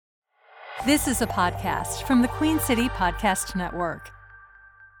This is a podcast from the Queen City Podcast Network.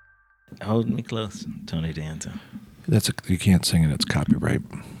 Hold me close, Tony Danza. You can't sing it. It's copyright.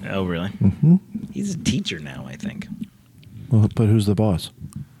 Oh, really? Mm-hmm. He's a teacher now, I think. Well, but who's the boss?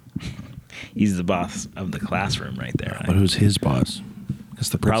 He's the boss of the classroom right there. But who's his boss? It's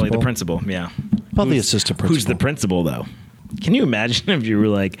the principal? Probably the principal, yeah. Well, the assistant principal. Who's the principal, though? Can you imagine if you were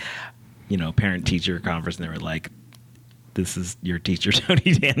like, parent-teacher conference and they were like, this is your teacher,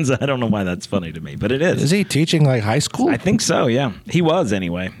 Tony Danza? I don't know why that's funny to me, but it is. Is he teaching like high school? I think so, yeah. He was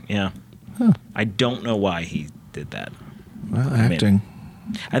anyway, yeah. Huh. I don't know why he did that. Well, acting.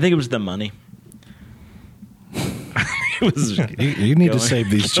 I think it was the money. You need to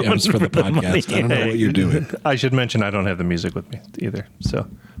save these gems for the podcast. I don't know what you're doing. I should mention I don't have the music with me either. So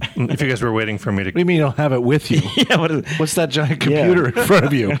if you guys were waiting for me to... What do you mean you don't have it with you? Yeah, what's that giant computer in front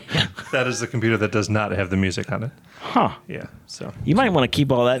of you? That is the computer that does not have the music on it. Huh. Yeah, so... You might want to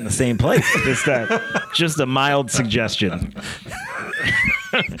keep all that in the same place. Just a mild suggestion.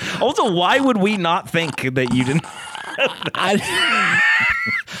 Also, why would we not think that you didn't...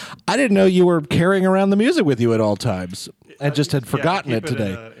 I didn't know you were carrying around the music with you at all times. I just had forgotten it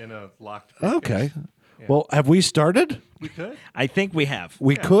today. In a locked... Okay. Yeah. Well, have we started? We could. I think we have.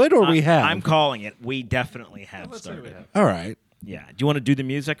 We could or we have? I'm calling it. We definitely have started. All right. Yeah. Do you want to do the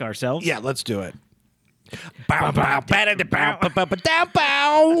music ourselves? Yeah, let's do it. That's not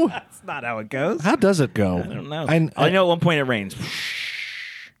how it goes. How does it go? I don't know. I know at one point it rains.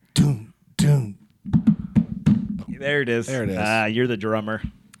 Doom, doom. There it is. There it is. You're the drummer.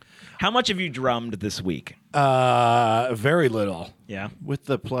 How much have you drummed this week? Very little. Yeah. With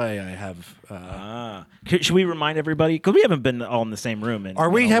the play, I have. Should we remind everybody? Because we haven't been all in the same room.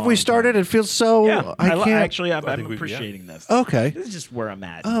 Have we started? It feels so. Yeah. I can't. Actually, I'm appreciating this. Okay. This is just where I'm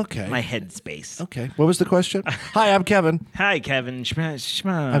at. Okay. My headspace. Okay. What was the question? Hi, I'm Kevin. Hi, Kevin.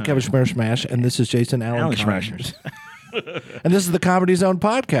 Shma. I'm Kevin Smash, and this is Jason Allen Schmashers. And this is the Comedy Zone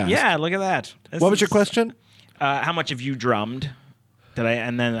podcast. Yeah, look at that. What was your question? How much have you drummed?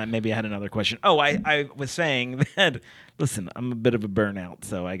 And then maybe I had another question. Oh, I was saying that, listen, I'm a bit of a burnout,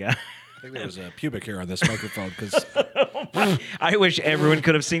 so I think there was a pubic hair on this microphone because I wish everyone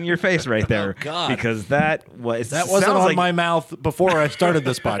could have seen your face right there. Oh, God. Because that wasn't on my mouth before I started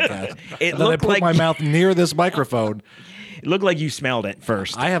this podcast. It and then I looked put like my mouth near this microphone. It looked like you smelled it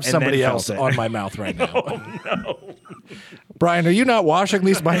first. I have and somebody then else felt it. on my mouth right now. Oh, no. Brian, are you not washing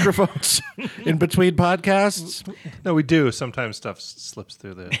these microphones in between podcasts? No, we do. Sometimes stuff slips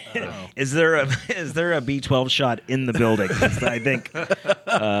through the... Is there a B12 shot in the building? 'Cause I think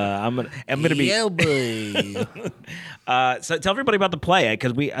I'm gonna be. Yeah, boy. So tell everybody about the play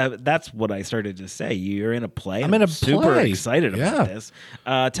because that's what I started to say. You're in a play. I'm in a super play. excited Yeah. about this.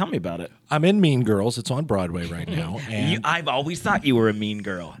 Tell me about it. I'm in Mean Girls. It's on Broadway right now. And I've always thought you were a mean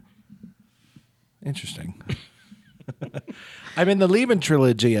girl. Interesting. I'm in the Lehman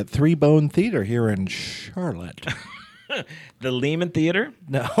trilogy at Three Bone Theater here in Charlotte. The Lehman Theater?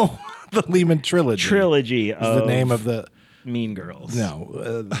 No, the Lehman trilogy. Trilogy is of the name of the Mean Girls.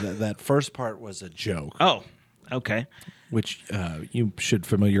 No, that first part was a joke. Oh, okay. Which you should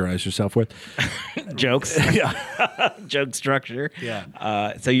familiarize yourself with. Jokes. Yeah. Joke structure.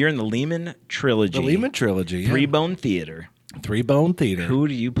 Yeah. So you're in the Lehman trilogy. The Lehman trilogy. Three Bone Theater. Three Bone Theater. Who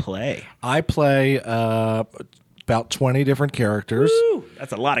do you play? I play about 20 different characters. Woo,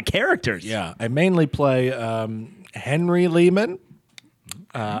 that's a lot of characters. Yeah. I mainly play Henry Lehman,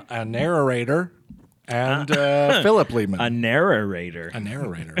 a narrator, and Philip Lehman. A narrator. A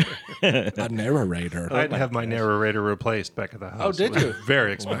narrator. A narrator. I had to have my narrator replaced back at the house. Oh, did you?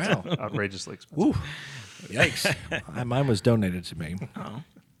 Very expensive. Wow. Outrageously expensive. Ooh. Yikes. Mine was donated to me. Oh.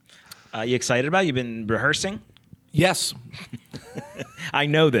 You excited about it? You've been rehearsing? Yes. I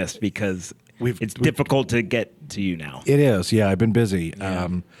know this because it's difficult to get to you now. It is. Yeah, I've been busy. Yeah.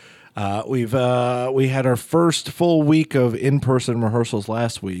 We had our first full week of in-person rehearsals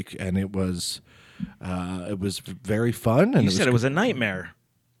last week, and it was very fun. And You said it was a nightmare.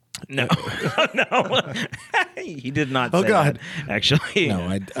 No, no, he did not. Oh say God, that, actually,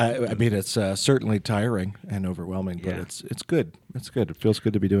 no. I mean, it's certainly tiring and overwhelming, but Yeah. it's good. It's good. It feels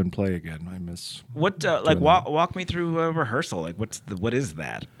good to be doing play again. I miss What walk me through a rehearsal. Like what is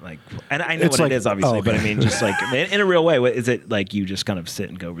that like? And I know It's what like- it is, obviously, oh, okay. but I mean, just like in a real way. What is it like? You just kind of sit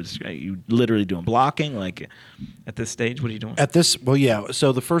and go over this. You literally doing blocking. Like at this stage, what are you doing? At this, well, yeah.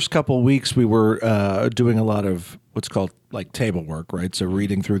 So the first couple of weeks, we were doing a lot of what's called like table work, right? So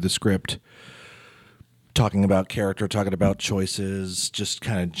reading through the script, talking about character, talking about choices, just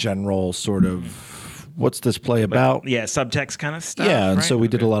kind of general sort of what's this play about? Yeah, subtext kind of stuff. Yeah, and right? so we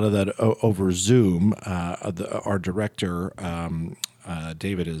did a Okay. lot of that over Zoom. Our director,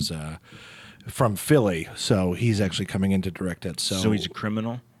 David is from Philly, so he's actually coming in to direct it. So he's a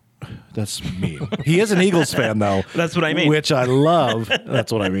criminal? That's mean. He is an Eagles fan, though. That's what I mean. Which I love.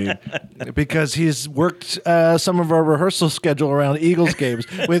 That's what I mean. Because he's worked some of our rehearsal schedule around Eagles games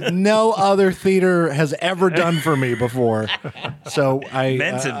with no other theater has ever done for me before. So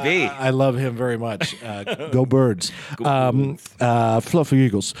Meant to be. I love him very much. Go Birds. Fluffy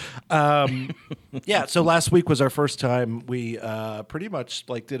Eagles. Yeah, so last week was our first time. We pretty much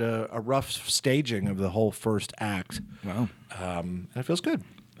like did a rough staging of the whole first act. Wow. And it feels good.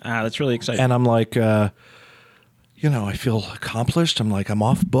 That's really exciting. And I'm like, I feel accomplished. I'm like, I'm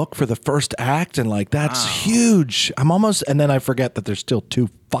off book for the first act, and like that's huge. I'm almost, and then I forget that there's still 2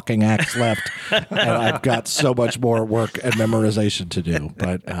 fucking acts left, and I've got so much more work and memorization to do.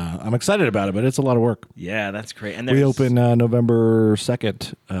 But I'm excited about it. But it's a lot of work. Yeah, that's great. And We open November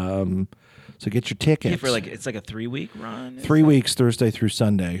 2nd. So get your tickets. for it's like a 3-week run. 3 weeks, Thursday through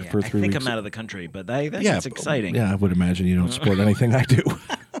Sunday Yeah, for 3 I think weeks. I'm out of the country, but that's exciting. Yeah, I would imagine you don't support anything I do.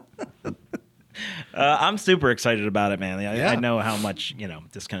 I'm super excited about it, man. Yeah. I know how much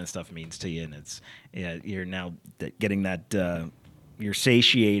this kind of stuff means to you, and it's you're now getting that you're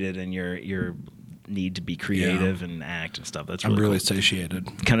satiated and your need to be creative and act and stuff. That's I'm really cool. satiated.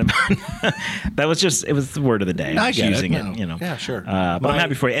 Kind of that was it was the word of the day. I I'm get using it. it. No. Yeah, sure. But I'm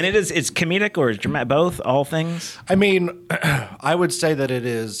happy for you. And it's comedic or dramatic, both, all things. I mean, I would say that it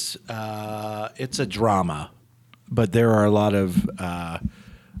is. It's a drama, but there are a lot of,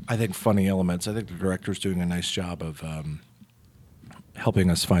 I think, funny elements. I think the director's doing a nice job of helping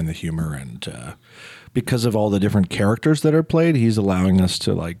us find the humor, and because of all the different characters that are played, he's allowing us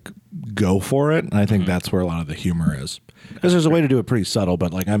to like go for it. And I think that's where a lot of the humor is. Because there's a way to do it pretty subtle,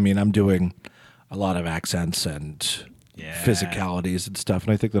 but like, I mean, I'm doing a lot of accents and physicalities and stuff,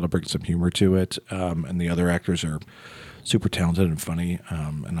 and I think that'll bring some humor to it. And the other actors are super talented and funny.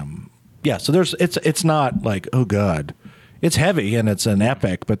 So it's not like, oh god, it's heavy and it's an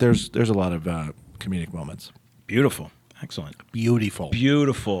epic, but there's a lot of comedic moments. Beautiful. Excellent. Beautiful.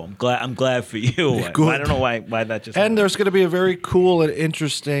 I'm glad for you. Good. I don't know why that just. And there's going to be a very cool and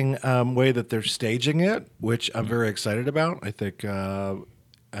interesting way that they're staging it, which I'm very excited about. I think I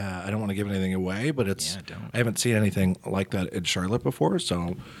don't want to give anything away, but I haven't seen anything like that in Charlotte before,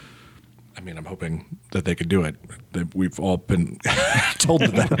 so. I mean, I'm hoping that they could do it. We've all been told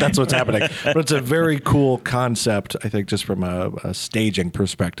that that's what's happening. But it's a very cool concept, I think, just from a staging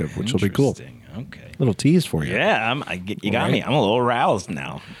perspective, which will be cool. Okay. Little tease for you. Yeah, you got me. I'm a little aroused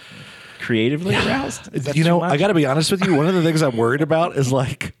now. Creatively aroused? Is that too much? I got to be honest with you. One of the things I'm worried about is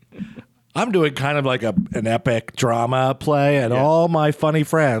like, I'm doing kind of like an epic drama play, and all my funny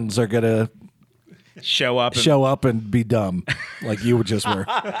friends are going to show up and be dumb like you just were.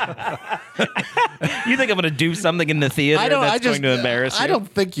 You think I'm going to do something in the theater going to embarrass you? I don't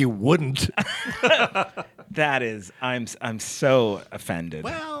think you wouldn't. That is, I'm so offended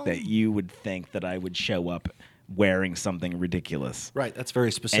Well- that you would think that I would show up wearing something ridiculous Right, that's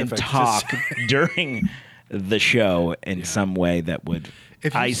very specific. and talk during the show in some way that would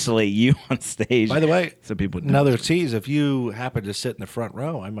If you- isolate you on stage. By the way, so people would know. another tease, if you happen to sit in the front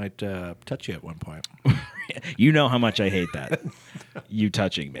row, I might touch you at one point. You know how much I hate that. You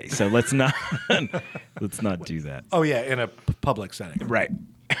touching me. So let's not do that. Oh, yeah, in a public setting. Right.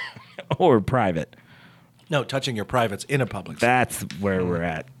 Or private. No, touching your privates in a public setting. That's where we're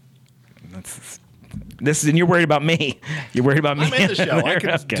at. And you're worried about me. You're worried about me. I'm in the show. I can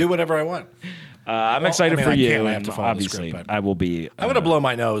Okay. do whatever I want. I'm excited I for you. can't. I have And to follow the obviously, script, but- I will be. I'm going to blow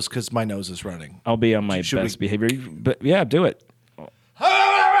my nose because my nose is running. I'll be on my Should we- best behavior. But yeah, do it. No.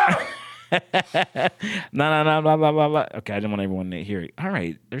 Okay, I didn't want everyone to hear it. All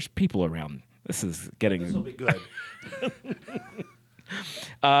right, there's people around. This is getting. This will be good.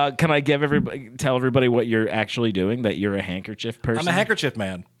 Can I tell everybody what you're actually doing? That you're a handkerchief person. I'm a handkerchief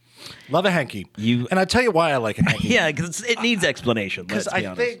man. Love a hanky. You- And I tell you why I like a hanky. Yeah, because it needs explanation. Because Let's be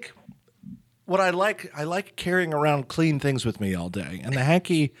I honest. think what I like carrying around clean things with me all day, and the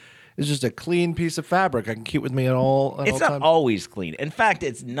hanky is just a clean piece of fabric I can keep with me at all it's not times. always clean. In fact,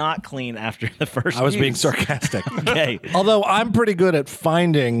 it's not clean after the first. I was being use. sarcastic. Okay. Although I'm pretty good at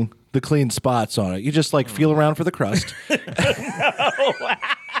finding the clean spots on it. You just like feel around for the crust.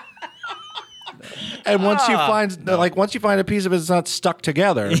 And once you find a piece of it that's not stuck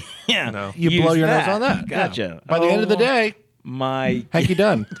together, Yeah, No. you use blow your nose on that. Gotcha. Yeah. By the end of the day, my hanky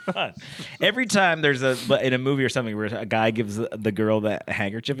done. every time there's in a movie or something where a guy gives the girl the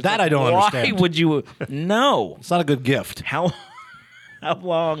handkerchief, it's That like, I don't why understand. would you? No. It's not a good gift. How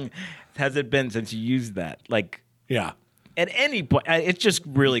long has it been since you used that? Like Yeah. at any point, it's just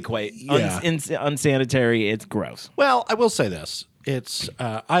really quite Yeah. unsanitary. It's gross. Well, I will say this. It's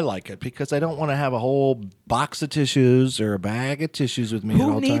I like it because I don't want to have a whole box of tissues or a bag of tissues with me at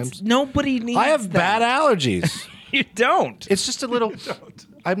all times. Nobody needs. I have that. bad allergies. You don't. It's just a little.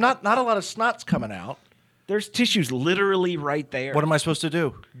 I'm not a lot of snot's coming out. There's tissues literally right there. What am I supposed to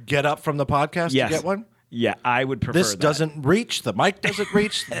do? Get up from the podcast Yes. to get one? Yeah, I would prefer This that. doesn't reach. The mic doesn't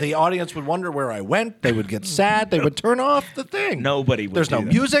reach. The audience would wonder where I went. They would get sad. They would turn off the thing. Nobody would There's do no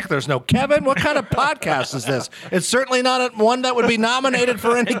that. music. There's no Kevin. What kind of podcast is this? It's certainly not one that would be nominated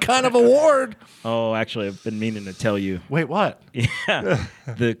for any kind of award. Oh, actually, I've been meaning to tell you. Wait, what? Yeah,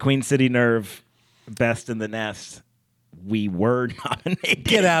 the Queen City Nerve Best in the Nest. We were nominated.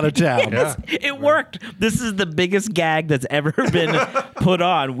 Get out of town. Yeah. It worked. This is the biggest gag that's ever been put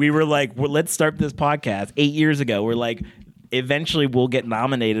on. We were like, well, let's start this podcast 8 years ago. We're like, eventually we'll get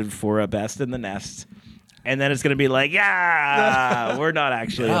nominated for a Best in the Nest. And then it's going to be like, yeah, we're not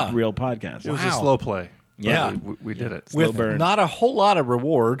actually Yeah. a real podcast. It was Wow. a slow play. but Yeah. we did it. With burn. not a whole lot of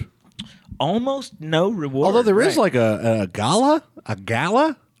reward. Almost no reward. Although there is right. like a gala, a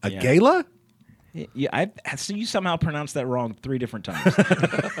Yeah. gala. Yeah, I see you somehow pronounced that wrong 3 different times.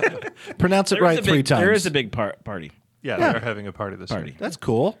 Pronounce it There is right a 3 big- times. There is a big party. Yeah, Yeah. they're having a party this year. That's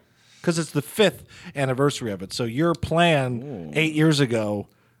cool because it's the 5th anniversary of it. So your plan 8 years ago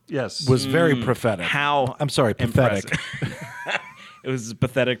Yes. was very prophetic. How I'm sorry, pathetic. impressive. It was a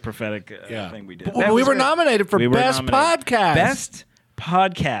prophetic thing we did. But That we was were great. nominated for We were Best nominated. Podcast. Best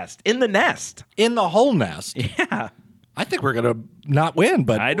podcast in the nest. in the whole nest. Yeah. I think we're going to not win,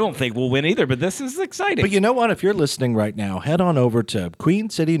 but I don't think we'll win either, but this is exciting. But you know what? If you're listening right now, head on over to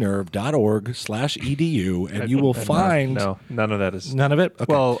queencitynerve.org/edu and you will find No, none of that is. none of it. Okay.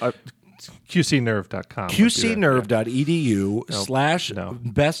 Well, qcnerve.com. would be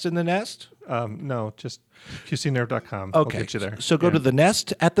qcnerve.edu/best No. in the nest. No, just qcnerve.com. Okay. I'll get you there. So go to the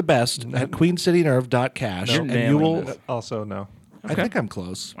nest at the best at queencitynerve.cash You're and you nailing will. this. Also, no. I think I'm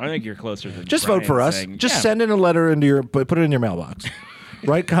close. I think you're closer than Just Brian vote for us. saying, Just yeah, send in a letter into your put it in your mailbox.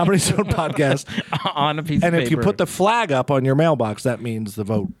 Right, Comedy Zone Podcast. on a piece And of if you paper. put the flag up on your mailbox, that means the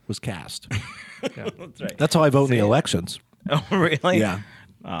vote was cast. That's right. That's how I vote in the elections. Oh, really? Yeah.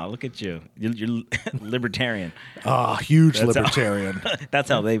 Oh, look at you. You're libertarian. Ah, huge That's how- libertarian.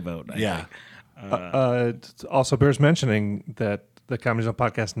 That's how they vote. I Yeah. think. It also bears mentioning that the Comedy Zone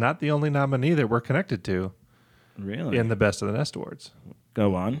podcast not the only nominee that we're connected to Really? in the Best of the Nest Awards.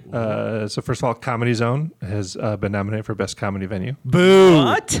 Go on. So first of all, Comedy Zone has been nominated for Best Comedy Venue. Boo.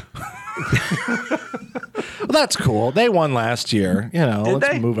 What? Well, that's cool. They won last year. You know, Did let's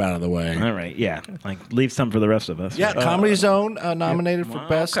they? move out of the way. All right. Yeah. Like, leave some for the rest of us. Yeah, right? Comedy Zone nominated for Wow,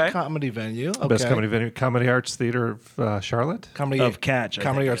 Best okay. Comedy Venue. Okay. Best Comedy Venue, Comedy Arts Theater of Charlotte. Comedy Of Catch, I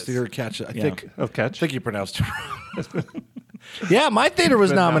Comedy think Arts it is. Theater Catch. I Yeah. think Of Catch. I think you pronounced it wrong. Yeah, my theater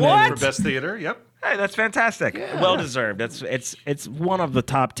was Been nominated. for Best Theater. Yep. Hey, that's fantastic. Well deserved. It's one of the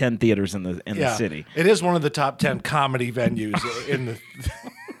top 10 theaters in the Yeah, city. it is one of the top 10 comedy venues in the.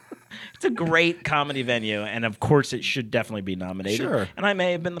 It's a great comedy venue, and of course, it should definitely be nominated. Sure. And I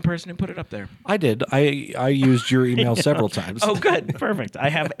may have been the person who put it up there. I did. I used your email several times. Oh, good. Perfect. I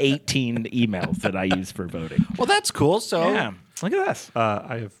have 18 emails that I use for voting. Well, that's cool. So Yeah. Look at this.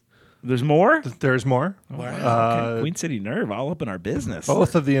 I have. There's more? There's more. Okay. Queen City Nerve, all up in our business.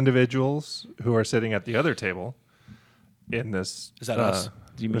 Both of the individuals who are sitting at the other table in this Is that us?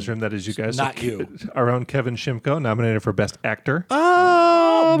 Do you this room, that is you guys. Not So you. Our own Kevin Shimko, nominated for Best Actor.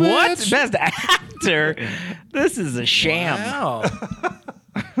 Oh, What? bitch. Best actor? This is a sham. Wow.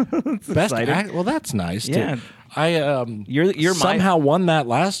 Best exciting. act. Well, that's nice. Yeah. Too. I You're somehow won that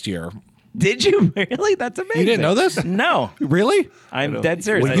last year. Did you really? That's amazing. You didn't know this? No. Really? I'm dead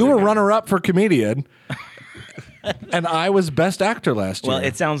serious. Well, you were runner-up for comedian, and I was best actor last year. Well,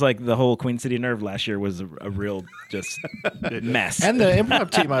 it sounds like the whole Queen City Nerve last year was a real just mess. and the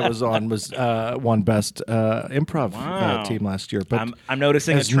improv team I was on was won best improv Wow. team last year, but I'm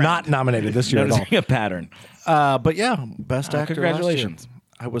noticing a is trend. not nominated this year at all. Noticing a pattern. But yeah, best actor. congratulations. Last year.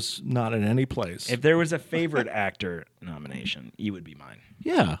 I was not in any place. If there was a favorite actor nomination, you would be mine.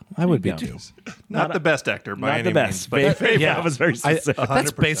 Yeah, I would be There you too. go. Not the best actor by Not any the best. means, but Yeah, I was very specific.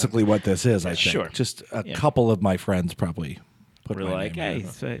 That's basically what this is. I think. Sure. Just a Yeah. couple of my friends probably put We're my like, name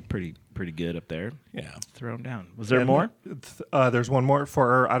hey, in. he's pretty good up there. Yeah. Thrown down. Was there And, more? There's one more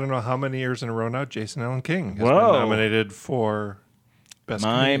for I don't know how many years in a row now. Jason Allen King has Whoa. been nominated for Best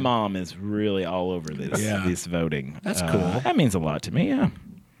My Comedian. mom is really all over this Yeah. this voting. That's cool. That means a lot to me. Yeah.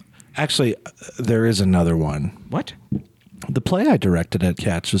 Actually, there is another one. What? The play I directed at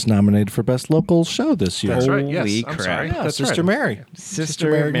Catch was nominated for best local show this year. That's right. Yes, Holy I'm crap. sorry. Yeah, That's Sister right. Mary.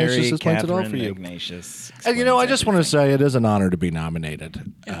 Sister Mary Ignatius explains it Catherine all for you. Ignatius And you know, I explains just want to everything. say it is an honor to be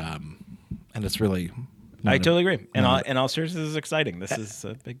nominated, and it's really I totally agree. And all seriousness, this is exciting. This is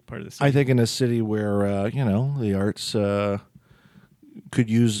a big part of this. I think in a city where the arts could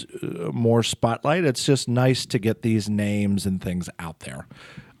use more spotlight, it's just nice to get these names and things out there.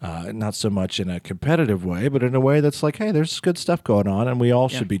 Not so much in a competitive way, but in a way that's like, hey, there's good stuff going on, and we all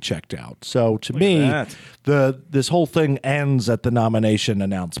should be checked out. So to me, this whole thing ends at the nomination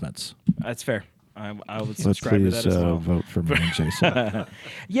announcements. That's fair. I would So subscribe to please that as well. vote for me and Jason.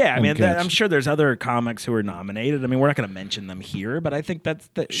 Yeah, I mean, Catch. I'm sure there's other comics who are nominated. I mean, we're not going to mention them here, but I think that's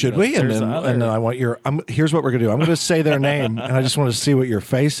the. Should we? And then I want your. Here's what we're gonna do. I'm gonna say their name, and I just want to see what your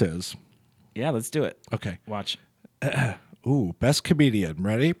face is. Yeah, let's do it. Okay. Watch. Ooh, best comedian.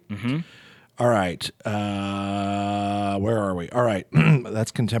 Ready? Mm-hmm. All right. Where are we? All right.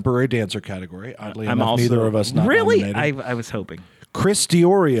 That's contemporary dancer category. Oddly I'm enough, also neither of us not really. nominated. I was hoping. Chris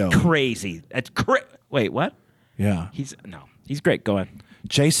Diorio. Crazy. That's Wait, what? Yeah. He's great. Go on.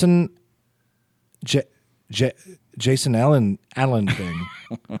 Jason. Jason Allen thing.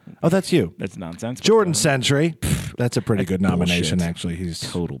 Oh, that's you. That's nonsense. Jordan Century. That's a pretty good nomination, bullshit. actually. He's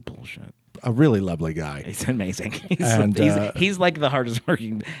Total bullshit. a really lovely guy. He's amazing. He's like the hardest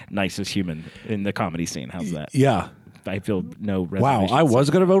working, nicest human in the comedy scene. How's that? Yeah. I feel no Wow, reservations. I was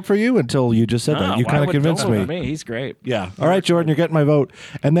going to vote for you until you just said that. You kind of convinced me. He's great. Yeah. All right, Jordan, you're getting my vote.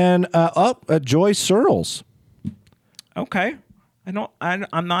 And then Joy Searles. Okay.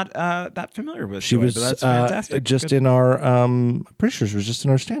 I'm not that familiar with. She Joy, was but that's fantastic. just Good. in our. Pretty sure she was just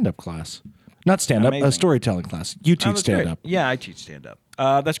in our stand-up class. Not stand-up, Amazing. storytelling class. You teach that's great. stand-up. Yeah, I teach stand-up.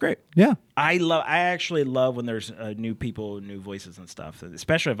 That's great. Yeah. I actually love when there's new people, new voices and stuff.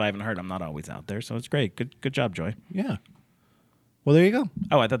 Especially if I haven't heard. I'm not always out there, so it's great. Good job, Joy. Yeah. Well, there you go.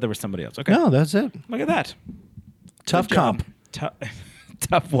 Oh, I thought there was somebody else. Okay. No, that's it. Look at that. Tough Good job. comp.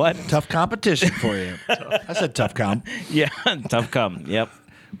 Tough what? Tough competition for you. I said tough comp. Yeah, tough comp. Yep.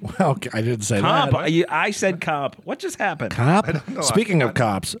 Well, I didn't say Comp. that. I said comp. What just happened? Cop? Speaking of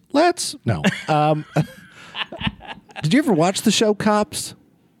cops, no. Did you ever watch the show Cops?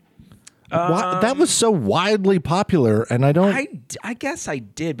 That was so widely popular, and I don't. I guess I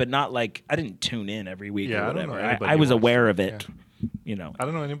did, but not like I didn't tune in every week Yeah, or I don't know whatever. anybody I was who watched aware it. of it. You know, I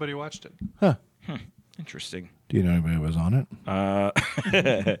don't know anybody who watched it. interesting. Do you know anybody who was on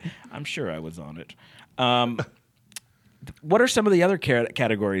it? I'm sure I was on it. What are some of the other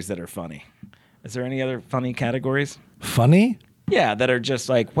categories that are funny? Is there any other funny categories? Funny? Yeah, that are just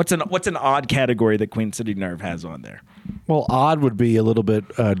like what's an odd category that Queen City Nerve has on there? Well, odd would be a little bit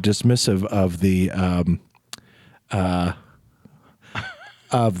dismissive of the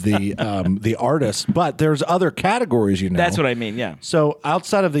the artist, but there's other categories, That's what I mean. Yeah. So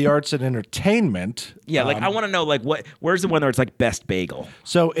outside of the arts and entertainment, Yeah, like I want to know, like where's the one where it's like best bagel?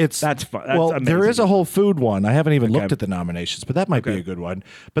 so it's That's fun. That's well, there amazing. is a whole food one. I haven't even looked at the nominations, but that might be a good one.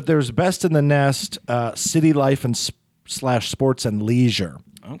 But there's best in the nest, city life and / sports and leisure.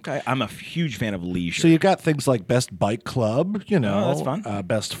 Okay, I'm a huge fan of leisure. So you got things like best bike club, that's fun.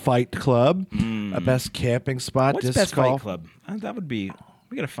 Best fight club, best camping spot, What's disc best golf. fight club? That would be.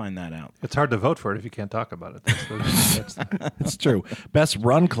 We got to find that out. It's hard to vote for it if you can't talk about it. That's It's true. Best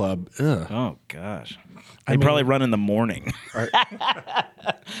run club. Ugh. Oh gosh, I probably run in the morning.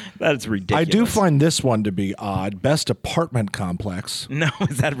 That's ridiculous. I do find this one to be odd. Best apartment complex. No,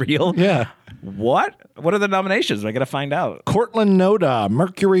 is that real? Yeah. What? What are the nominations? I got to find out. Cortland Noda,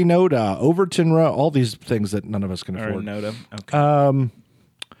 Mercury Noda, Overton Row, all these things that none of us can Or afford. Noda. Okay.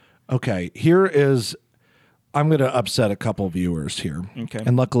 Okay, here is. I'm going to upset a couple viewers here. Okay.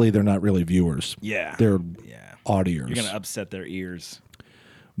 And luckily, they're not really viewers. Yeah. They're Yeah. audiers. You're gonna upset their ears.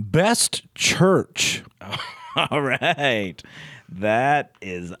 Best church. All right. That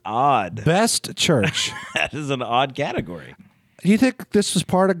is odd. Best church. That is an odd category. Do you think this was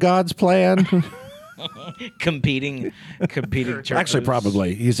part of God's plan? Competing churches. Actually,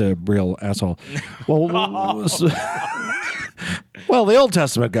 probably. He's a real asshole. Well, well, the Old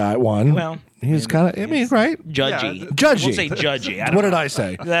Testament guy won. Well, he's kind of, right? Judgy. Yeah, Judgy. We'll say judgy. I don't What know. did I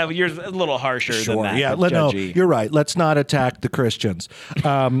say? You're a little harsher than Sure. that. Yeah. but No, judgy. you're right. Let's not attack the Christians.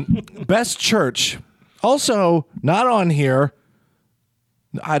 Best church. Also, not on here.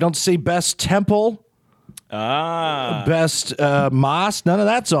 I don't see best temple. Best mosque. None of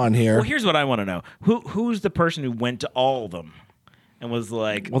that's on here. Well, here's what I want to know. Who's the person who went to all of them and was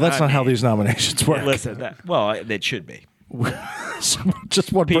like, Well, that's I not how mean, these nominations work. Listen, it should be.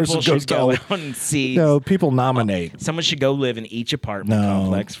 Just one People person goes should to go all. out and see. No, people nominate. Someone should go live in each apartment No,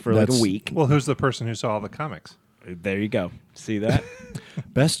 complex for like a that's- week. well, who's the person who saw all the comics? There you go. See that?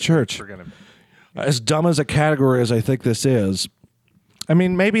 Best church. We're gonna. As dumb as a category as I think this is, I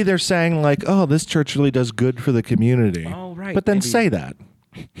mean, maybe they're saying like, "Oh, this church really does good for the community." Oh, right, But then maybe. say that.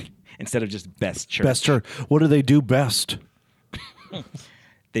 instead of just best church. Best church. What do they do best?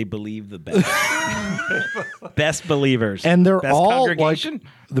 They believe the best. Best believers. And they're best all congregation?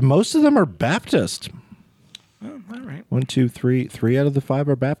 like most of them are Baptist. Oh, all right. 1, 2, 3. 3 out of the 5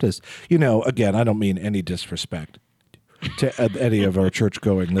 are Baptist. You know, again, I don't mean any disrespect to any of our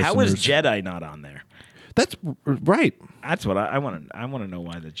church-going listeners. How is Jedi not on there? That's right. That's what I want to. I want to know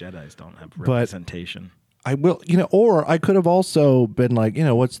why the Jedis don't have representation. I will, or I could have also been like,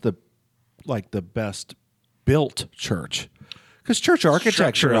 what's the best built church? Because church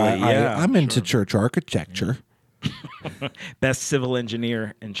architecture, I'm into church architecture. Best civil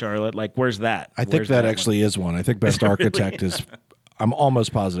engineer in Charlotte. Like, where's that? I think that actually is one. I think best architect is. I'm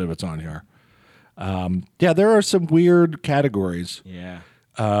almost positive it's on here. Yeah, there are some weird categories. Yeah.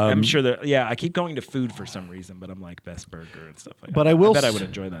 I'm sure that. Yeah, I keep going to food for some reason, but I'm like best burger and stuff like that. But I bet I would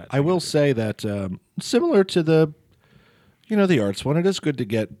enjoy that. I will say that similar to the arts one, it is good to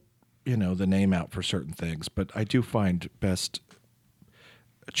get the name out for certain things. But I do find best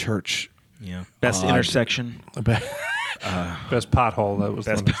church. Yeah. Best intersection. Best pothole. That was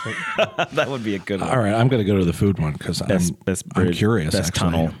Best the one. That would be a good one. All right, I'm going to go to the food one because Best I'm bridge, curious. Best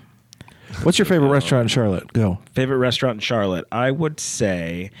actually. tunnel. What's your favorite restaurant in Charlotte? Go. Favorite restaurant in Charlotte? I would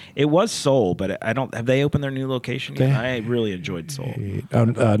say it was Soul, but I don't. Have they opened their new location yet? I really enjoyed Soul.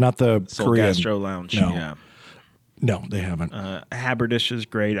 Not the Soul Korean Gastro Lounge. No. Yeah. No, they haven't. Haberdish is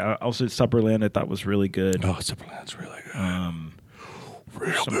great. Also, Supperland I thought was really good. Oh, Supperland's really good.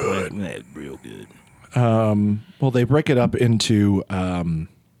 Real good. Well, they break it up into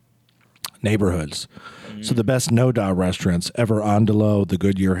neighborhoods. So the best no-da restaurants, Ever Andalo, the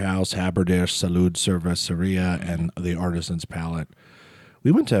Goodyear House, Haberdish, Salud Cerveceria, and the Artisan's Palette.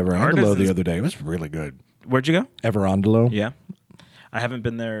 We went to Ever Andalo the other day. It was really good. Where'd you go? Ever Andalo? Yeah. I haven't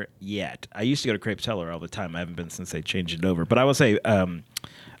been there yet. I used to go to Crepe Teller all the time. I haven't been since they changed it over. But I will say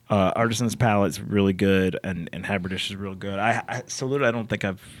Artisan's Palette's really good, and Haberdish is real good. Salud, I don't think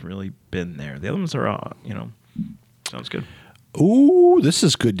I've really been there. The other ones are all, sounds good. Ooh, this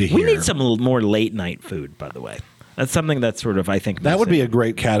is good to hear. We need some more late night food, by the way. That's something that's sort of, I think, that would be missing. a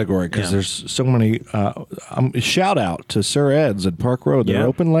great category because there's so many. Shout out to Sir Ed's at Park Road. They're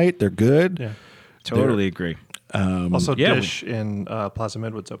open late. They're good. Yeah. Totally agree. Also, Dish in Plaza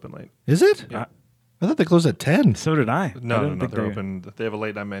Midwood's open late. Is it? Yeah. I thought they closed at 10. So did I. No, they're open. They have a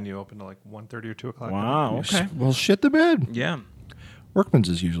late night menu open to like 1:30 or 2 o'clock. Wow. Okay. Well, shit the bed. Yeah. Workman's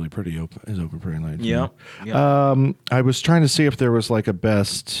is usually pretty open. Is open pretty late. Yeah. I was trying to see if there was like a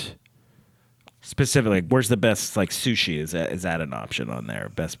best. Specifically, where's the best like sushi? Is that an option on there?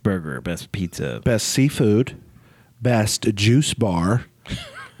 Best burger, best pizza, Best seafood, best juice bar,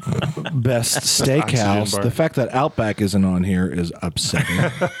 best steakhouse. bar. The fact that Outback isn't on here is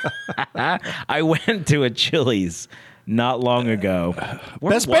upsetting. I went to a Chili's not long ago.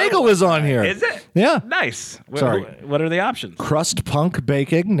 Best bagel is on here. Is it? Yeah. Nice. Sorry. What are the options? Crust Punk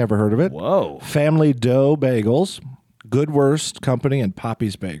Baking, never heard of it. Whoa. Family Dough Bagels, Good Worst Company, and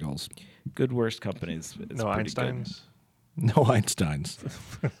Poppy's Bagels. Good worst companies. No Einstein's. No Einsteins.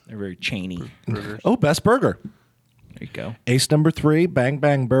 They're very chainy. Burgers. Oh, Best Burger. There you go. Ace number 3, Bang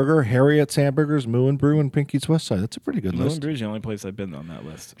Bang Burger, Harriet's Hamburgers, Moo and Brew, and Pinky's West Side. That's a pretty good Moon list. Brew's the only place I've been on that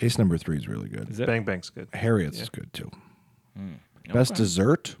list. Ace number 3 is really good. Is it? Bang Bang's good. Harriet's is good too. Best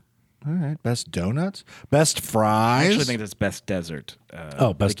dessert. All right. Best donuts. Best I fries. actually think that's best desert.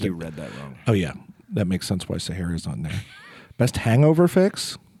 Oh, best I think you de- read that wrong. Oh yeah, that makes sense why Sahara's on there. Best hangover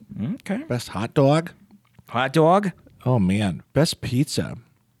fix. Okay. Best hot dog. Hot dog. Oh man, best pizza.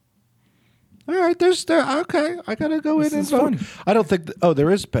 All right, okay. I gotta go in and is vote. fun. I don't think.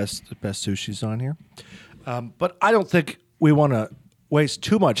 There is best sushi's on here, but I don't think we want to waste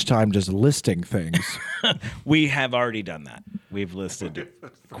too much time just listing things. We have already done that. We've listed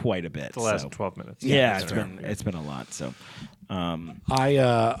quite a bit. The last so. 12 minutes. Yeah, That's it's been a lot. So, Again,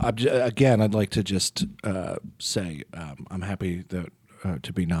 I'd like to just say I'm happy that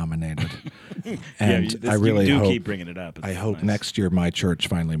to be nominated, and I really you do hope. keep bringing it up. I It's hope nice. next year my church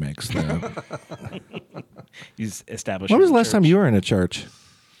finally makes the. You established. When was the your last time church. you were in a church?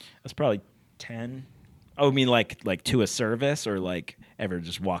 That's probably 10. Oh, I mean like to a service or like ever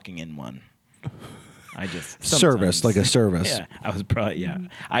just walking in one. I just Service, sometimes- like a service. Yeah, I was probably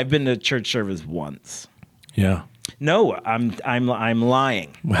I've been to church service once. Yeah. No, I'm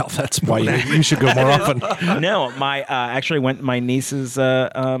lying. Well, that's why you should go more often. No, my actually went my niece's.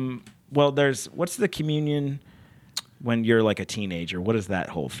 Well, what's the communion when you're like a teenager? What is that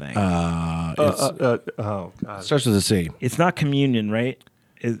whole thing? Oh, God. Starts with a C. It's not communion, right?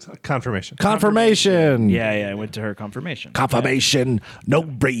 It's, Confirmation. Confirmation. yeah, I went to her confirmation. Confirmation. No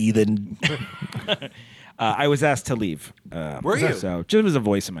breathing. I was asked to leave. Were you? So just was a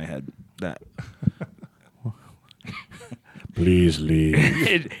voice in my head that Please leave.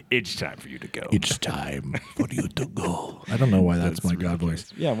 it's time for you to go. It's time for you to go. I don't know why that's my God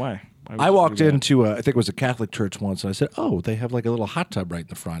voice. Yeah, why? Why would I you walked do that? into I think it was a Catholic church once, and I said, "Oh, they have like a little hot tub right in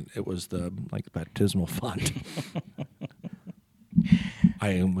the front." It was the baptismal font.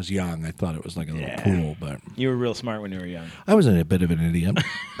 I was young. I thought it was like a little pool, but You were real smart when you were young. I was a bit of an idiot.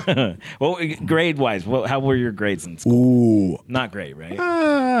 Well, grade wise, how were your grades in school? Ooh, Not great, right?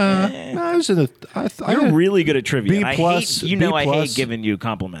 I was in a. You're really good at trivia. B and I plus, hate, you know, B I plus. hate giving you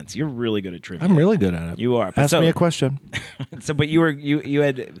compliments. You're really good at trivia. I'm really good at it. You are. Ask So- me a question. So, but you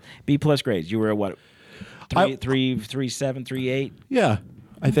had B plus grades. You were at what? I- 3.7, 3.8. Yeah.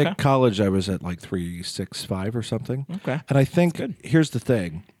 I think Okay. college I was at like 3.65 or something. Okay. And I think good. here's the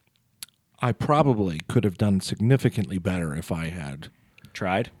thing. I probably could have done significantly better if I had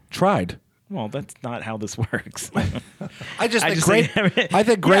Tried. Well, that's not how this works. I just I think just great. think- I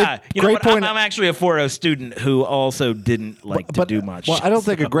think great. Yeah, you know great what? point. I'm actually a 4.0 student who also didn't like to do much. Well, I don't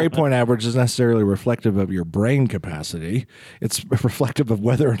think a grade point average is necessarily reflective of your brain capacity. It's reflective of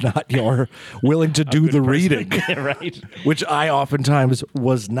whether or not you're willing to do the reading, right? which I oftentimes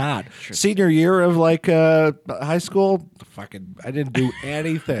was not. Senior year of like high school, I didn't do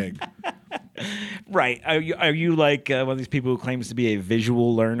anything. Right. Are you like one of these people who claims to be a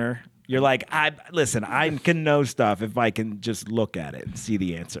visual learner? You're like, I can know stuff if I can just look at it and see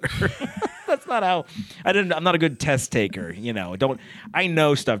the answer. That's not how. I'm not a good test taker. You know, I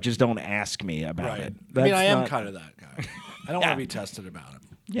know stuff. Just don't ask me about it. I mean, That's I am not- kind of that guy. I don't want to be tested about it.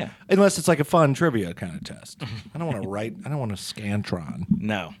 Yeah. Unless it's like a fun trivia kind of test. I don't want to write. I don't want to Scantron.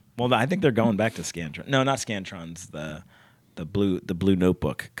 No. Well, I think they're going back to Scantron. No, not Scantron's. The blue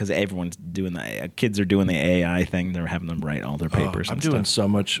notebook, because everyone's doing the kids are doing the AI thing. They're having them write all their papers. I'm and doing stuff. so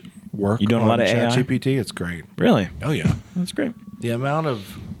much work. You doing a lot on of AI? ChatGPT. It's great. Really? Oh yeah. That's great. The amount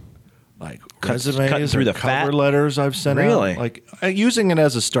of like Cutting resumes through or the cover fat? letters I've sent Really? out, like using it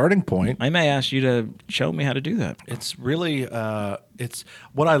as a starting point. I may ask you to show me how to do that. It's really it's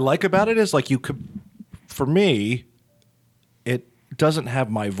what I like about it is like you could, for me, it doesn't have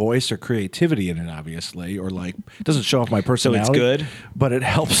my voice or creativity in it, obviously, or like it doesn't show off my personality. good? But it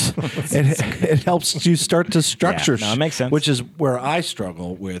helps. it helps you start to structure. Yeah, no, it makes sense. Which is where I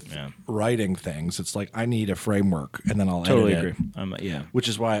struggle with Yeah. writing things. It's like I need a framework, and then I'll Totally edit agree. it. Yeah. Which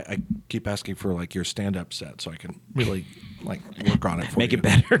is why I keep asking for like your stand-up set, so I can really like work on it for Make you. it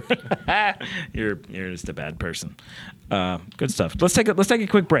better. You're just a bad person. Good stuff. Let's take a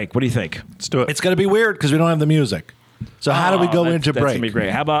quick break. What do you think? Let's do it. It's going to be weird because we don't have the music. So how do we go into That's break? gonna be great.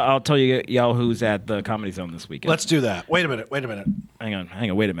 How about I'll tell you y'all who's at the Comedy Zone this weekend. Let's do that. Wait a minute. hang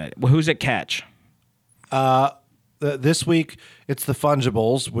on. Wait a minute. Well, who's at Catch? This week it's the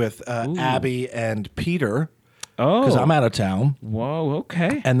Fungibles with Abby and Peter. Oh, Because I'm out of town. Whoa.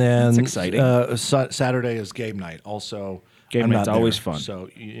 Okay. And then That's exciting. Saturday is game night. Also, Game I'm night's not there, always fun. So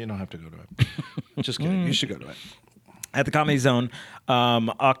you don't have to go to it. Just kidding. You should go to it. At the Comedy Zone,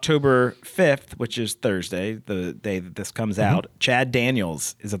 October 5th, which is Thursday, the day that this comes out. Chad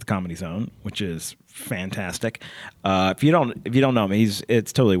Daniels is at the Comedy Zone, which is fantastic. If you don't know him,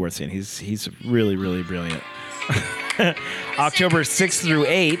 it's totally worth seeing. He's really, really brilliant. October 6th through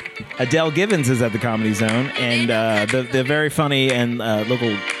 8th, Adele Givens is at the Comedy Zone, and the very funny and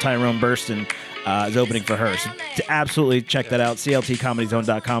local Tyrone Burston is opening for her. So to absolutely check that out,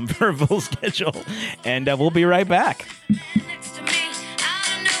 cltcomedyzone.com for a full schedule. And we'll be right back. Next to me,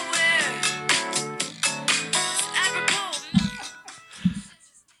 out of nowhere.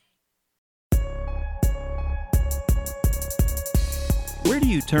 Where do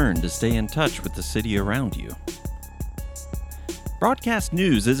you turn to stay in touch with the city around you? Broadcast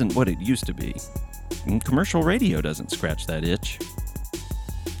news isn't what it used to be, and commercial radio doesn't scratch that itch.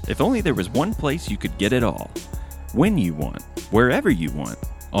 If only there was one place you could get it all, when you want, wherever you want,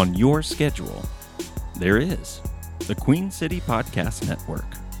 on your schedule. There is, the Queen City Podcast Network.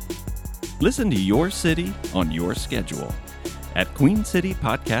 Listen to your city on your schedule at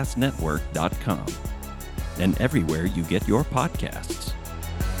queencitypodcastnetwork.com and everywhere you get your podcasts.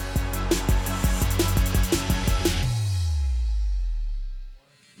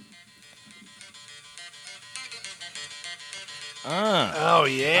 Oh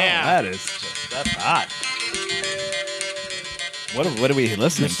yeah. That's hot. What are we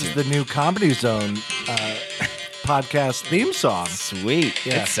listening This to? is the new Comedy Zone podcast theme song. Sweet.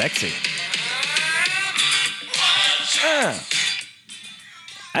 Yeah. It's sexy.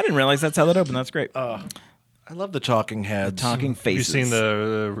 I didn't realize that's how that opened. That's great. I love the Talking Heads. Talking Have you faces. seen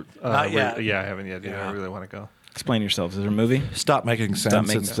the? Not yet. Yeah, I haven's yet. Yeah. I really want to go. Explain yourselves. Is there a movie? Stop Making Sense.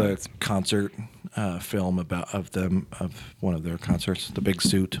 Making it's Sense. the concert film of one of their concerts, The Big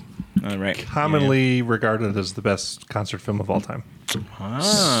Suit. All right. Commonly regarded as the best concert film of all time.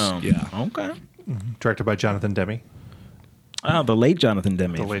 Oh, Yeah. Okay. Directed by Jonathan Demme. Oh, the late Jonathan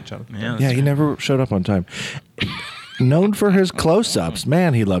Demme. The late Jonathan. Yeah. Yeah, he never showed up on time. Known for his close-ups,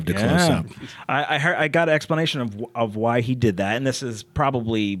 man, he loved a close-up. I got an explanation of why he did that, and this is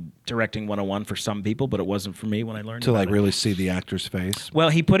probably directing 101 for some people, but it wasn't for me when I learned To about like it. really see the actor's face. Well,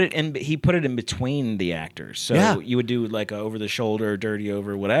 he put it in between the actors, so Yeah. you would do like a over the shoulder, dirty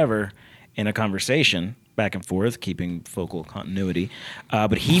over, whatever, in a conversation back and forth, keeping focal continuity.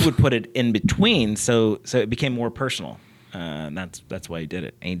 But he would put it in between, so it became more personal. And that's why he did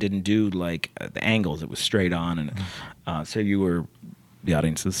it. And he didn't do like the angles; it was straight on, and so the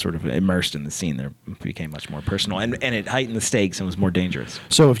audience was sort of immersed in the scene. There it became much more personal, and it heightened the stakes and was more dangerous.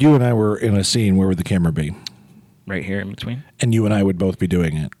 So if you and I were in a scene, where would the camera be? Right here in between. And you and I would both be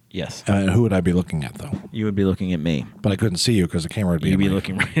doing it. Yes, Who would I be looking at, though? you would be looking at me. But I couldn't see you because the camera would be. You'd in be my-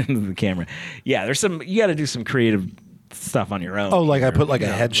 looking right into the camera. Yeah, you got to do some creative stuff on your own. Oh, like I put like a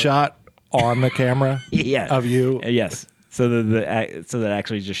headshot on the camera. yeah Of you. Yes, so that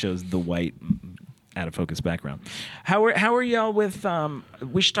actually just shows the white out of focus background. How are y'all with?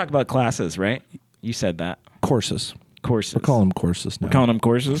 We should talk about classes, right? You said that Courses. courses. We're calling them courses now. We're calling them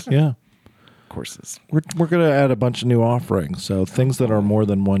courses. Yeah. Courses. We're going to add a bunch of new offerings. So things that are more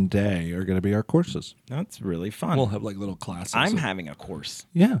than one day are going to be our courses. That's really fun. We'll have like little classes. I'm having a course.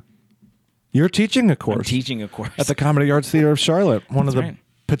 Yeah. You're teaching a I'm course teaching a course at the Comedy Arts Theater of Charlotte, one of the right.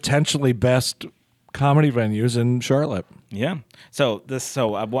 potentially best comedy venues in Charlotte, Yeah. So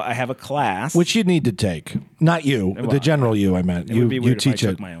I have a class. which you need to take. Not you, Well, the general you. I meant it you. would be You weird if I teach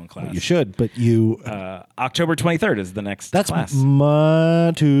took it. my own class. You should, but you. October 23rd is the next That's class.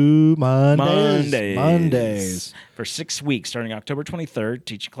 Mondays. For 6 weeks, starting October 23rd,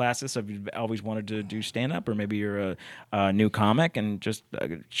 teaching classes. So if you've always wanted to do stand up, or maybe you're a new comic and just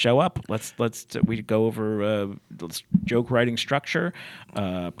show up. We go over joke writing structure,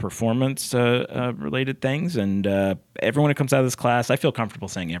 performance related things, and everyone who comes out of this class, I feel comfortable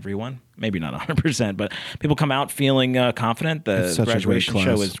saying everyone, maybe not 100%, but people come out feeling confident. It's The such a great graduation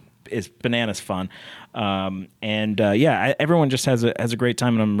show class. is bananas fun, everyone just has a great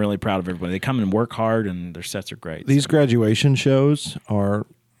time, and I'm really proud of everybody. They come and work hard, and their sets are great. These graduation shows are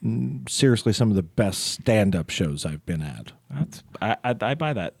seriously some of the best stand-up shows I've been at. I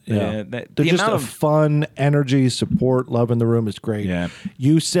buy that. Yeah. The They're just amount a of fun, energy, support, love in the room is great. Yeah.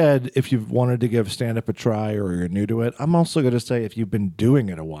 You said if you've wanted to give stand-up a try or you're new to it, I'm also going to say if you've been doing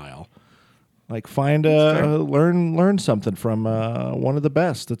it a while, like find learn something from one of the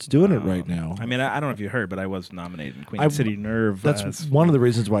best that's doing it right now. I mean, I don't know if you heard, but I was nominated in Queen City Nerve. That's one of the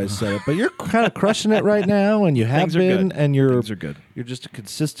reasons why I said it. But you're kind of crushing it right now, and you have Things are been, good. and you're Things are good. You're just a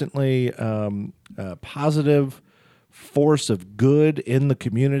consistently positive force of good in the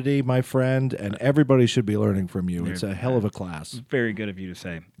community, my friend, and everybody should be learning from you. It's a hell of a class. Very good of you to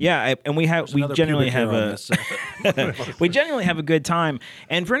say. Yeah, and we Another generally pubic have hair on a this. we generally have a good time.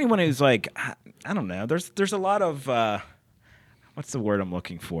 And for anyone who's like, I don't know, there's a lot of what's the word I'm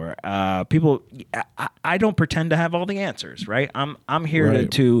looking for? People, I don't pretend to have all the answers, right? I'm here Right.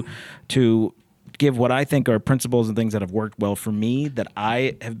 to give what I think are principles and things that have worked well for me, that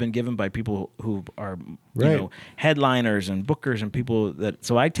I have been given by people who are Right. headliners and bookers and people that.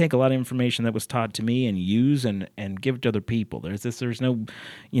 So I take a lot of information that was taught to me and use and give it to other people. There's no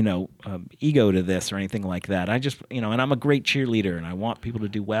ego to this or anything like that. I just and I'm a great cheerleader, and I want people to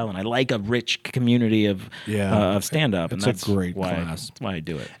do well, and I like a rich community of stand up, and It's a that's great why class. that's why I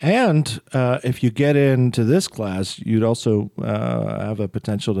do it. And if you get into this class, you'd also have a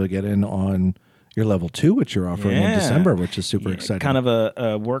potential to get in on your level 2, which you're offering in Yeah. December, which is super exciting. Kind of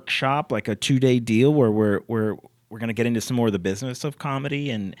a workshop, like a 2-day deal where we're going to get into some more of the business of comedy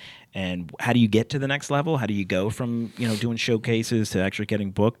and how do you get to the next level? How do you go from doing showcases to actually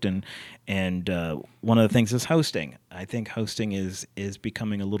getting booked? And one of the things is hosting. I think hosting is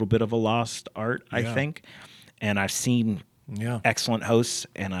becoming a little bit of a lost art. I think, and I've seen excellent hosts,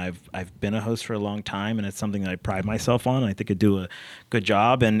 and I've been a host for a long time, and it's something that I pride myself on. And I think I do a good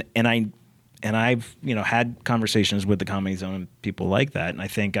job, and I've had conversations with the Comedy Zone and people like that, and I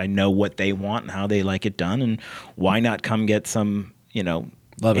think I know what they want and how they like it done, and why not come get some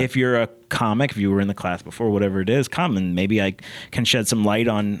Love it. if you're a comic, if you were in the class before, whatever it is, come and maybe I can shed some light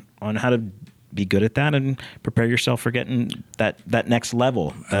on how to be good at that and prepare yourself for getting that next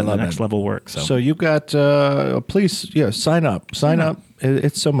level, that love next it. level work. So you've got, please, sign up. Sign up.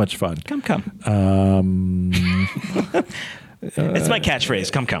 It's so much fun. come. It's my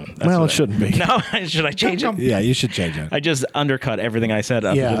catchphrase. Come. That's Well, what it shouldn't be. No, should I change it? Yeah, you should change it. I just undercut everything I said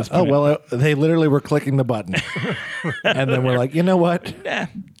up to Yeah. this Oh point. well, they literally were clicking the button, and then we're like, you know what? Yeah.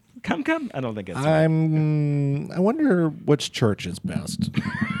 Come. I don't think it's. I wonder which church is best.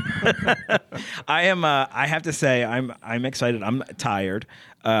 I am. I have to say, I'm excited. I'm tired,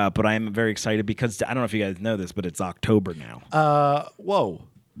 but I am very excited because I don't know if you guys know this, but it's October now. Whoa.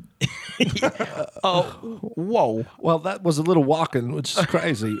 Whoa! Well, that was a little walking, which is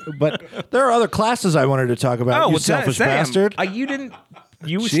crazy. But there are other classes I wanted to talk about. You well, selfish Sam, bastard. You didn't.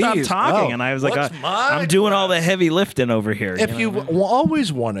 You Jeez. stopped talking, Oh, and I was like, what's my I'm doing all the heavy lifting over here. If you know? you've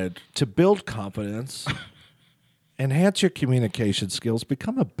always wanted to build confidence, enhance your communication skills,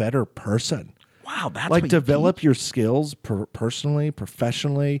 become a better person. Wow, that's Like what develop your skills personally,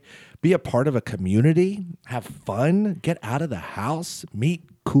 professionally, be a part of a community, have fun, get out of the house, meet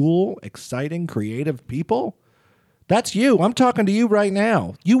cool, exciting, creative people. That's you. I'm talking to you right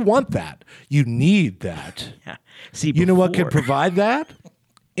now. You want that. You need that. Yeah. See, You know what before- could provide that?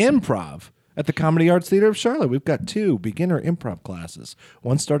 Improv. At the Comedy Arts Theater of Charlotte, we've got 2 beginner improv classes.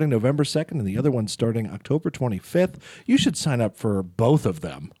 One starting November 2nd and the other one starting October 25th. You should sign up for both of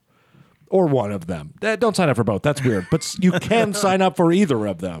them. Or one of them. Don't sign up for both. That's weird. But you can sign up for either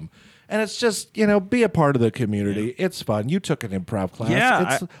of them. And it's just, be a part of the community. It's fun. You took an improv class.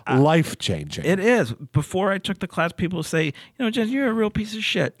 Yeah, It's life-changing. It is. Before I took the class, people would say, Jen, you're a real piece of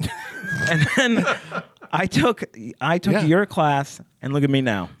shit. And then I took Yeah. your class, and look at me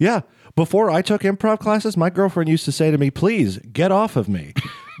now. Yeah. Before I took improv classes, my girlfriend used to say to me, please, get off of me.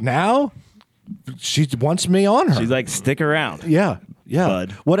 Now, she wants me on her. She's like, stick around. Yeah.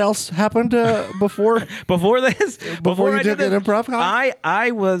 Bud. What else happened before? Before this, Before you I did this, an improv class?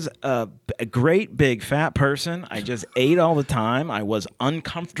 I was a great big fat person. I just ate all the time. I was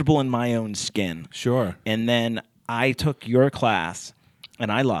uncomfortable in my own skin. Sure. And then I took your class, and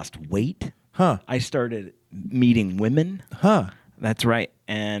I lost weight. Huh. I started meeting women. Huh. That's right.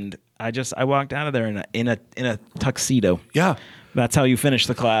 And I walked out of there in a tuxedo. Yeah. That's how you finish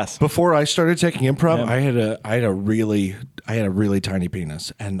the class. Before I started taking improv, Yeah. I had a really tiny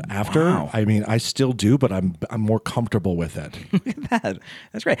penis, and after, Wow. I still do, but I'm more comfortable with it.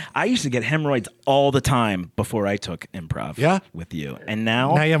 That's great. I used to get hemorrhoids all the time before I took improv. Yeah? With you, and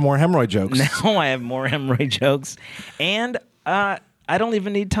now Now you have more hemorrhoid jokes. now I have more hemorrhoid jokes, and I don't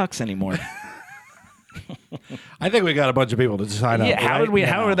even need tux anymore. I think we got a bunch of people to sign up. Yeah, how right did we?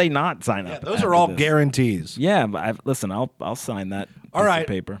 now. How are they not sign up? Those after are all this? guarantees. Yeah, but listen, I'll sign that. All piece right. of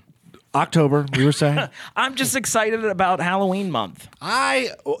paper. October, we were saying. I'm just excited about Halloween month.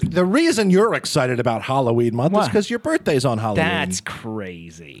 The reason you're excited about Halloween month is What? because your birthday's on Halloween. That's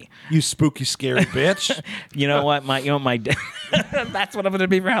crazy. You spooky, scary bitch. You know what? My that's what I'm going to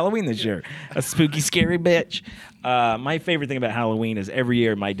be for Halloween this year. A spooky, scary bitch. My favorite thing about Halloween is every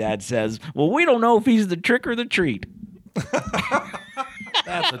year my dad says, "Well, we don't know if he's the trick or the treat."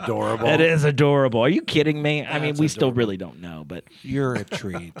 That's adorable. That is adorable. Are you kidding me? I mean, we still really don't know, but You're a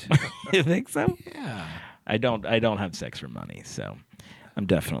treat. you think so? Yeah. I don't have sex for money, so I'm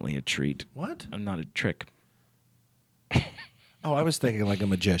definitely a treat. What? I'm not a trick. Oh, I was thinking like a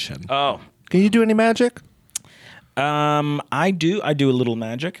magician. Oh, Can you do any magic? I do a little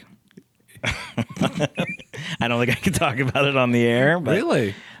magic. I don't think I can talk about it on the air, but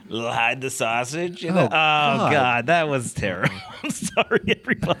Really? hide the sausage. Oh, God. That was terrible. I'm sorry,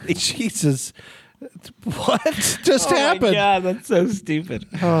 everybody. Jesus. What just Oh my happened? God, that's so stupid.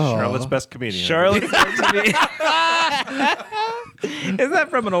 Charlotte's best comedian. Charlotte. Is that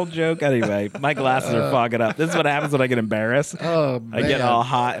from an old joke? Anyway, my glasses are fogging up. This is what happens when I get embarrassed. Oh, I get man. all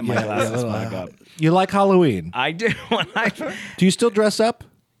hot and my Yeah, glasses yeah, fog up. You like Halloween? I do. Do you still dress up?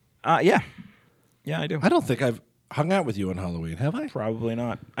 Yeah, I do. I don't think I've hung out with you on Halloween, have I? Probably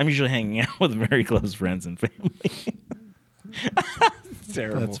not. I'm usually hanging out with very close friends and family. It's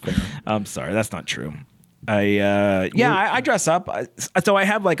terrible. That's fair. I'm sorry. That's not true. I dress up. So I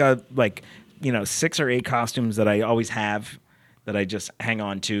have like 6 or 8 costumes that I always have that I just hang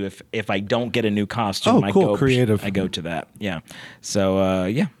on to. If I don't get a new costume, Oh, cool. Creative. I go to that. Yeah. So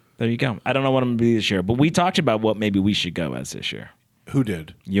there you go. I don't know what I'm gonna be this year, but we talked about what maybe we should go as this year. Who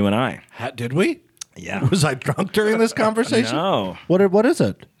did? You and I. Did we? Yeah. Was I drunk during this conversation? No. What is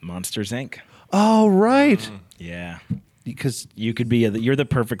it? Monsters Inc. Oh, right. Yeah. Because You could be you're the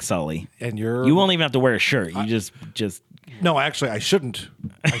perfect Sully. and you're You won't even have to wear a shirt. You just No, actually, I shouldn't.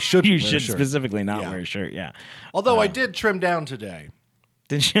 I shouldn't. you wear a should shirt. specifically not Yeah. wear a shirt. Yeah. Although I did trim down today.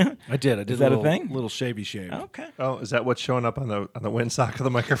 Did you? I did. I did. Is that a little, thing? Little shavy shave. Okay. Oh, is that what's showing up on the windsock of the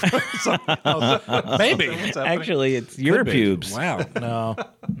microphone? Maybe. What's happening? Actually, it's your Could be. pubes. Wow. No.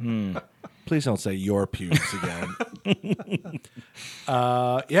 Please don't say your pubes again.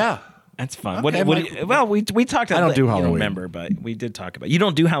 Yeah. That's fun. Okay, well, we talked. I don't do You Halloween. don't remember, but we did talk about. You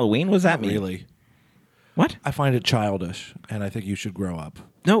don't do Halloween? What does that mean? Really. What? I find it childish, and I think you should grow up.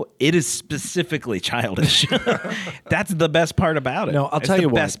 No, it is specifically childish. That's the best part about it. No, I'll It's tell the you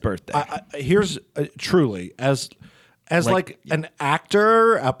what. best birthday. Here's truly as Like- an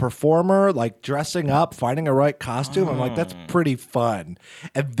actor, a performer, like dressing up, finding a right costume. I'm like, that's pretty fun.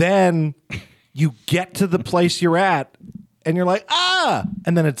 And then you get to the place you're at, and you're like,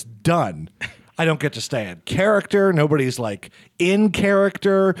 and then it's done. I don't get to stay in character. Nobody's like in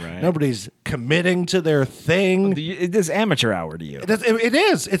character. Right. Nobody's committing to their thing. It is amateur hour to you. It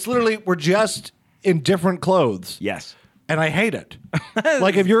is. It's literally we're just in different clothes. Yes. And I hate it.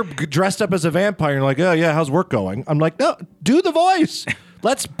 Like if you're dressed up as a vampire, you're like, oh yeah, how's work going? I'm like, no, do the voice.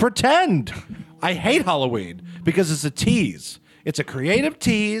 Let's pretend. I hate Halloween because it's a tease. It's a creative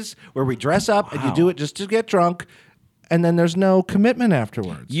tease where we dress up and you do it just to get drunk, and then there's no commitment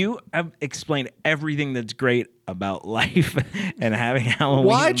afterwards. You have explained everything that's great about life and having Halloween.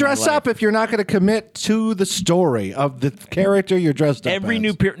 Why in my dress life. up if you're not going to commit to the story of the character you're dressed up Every as?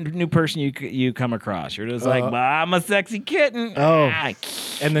 new person you come across, you're just like, well, I'm a sexy kitten. Oh. Ah,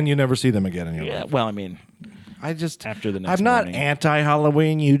 And then you never see them again in your yeah. life. Well, I mean, I just After the next I'm not morning.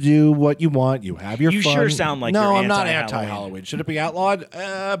 anti-Halloween. You do what you want. You have your You fun. sure sound like no. you're I'm not anti-Halloween. anti-Halloween. Should it be outlawed?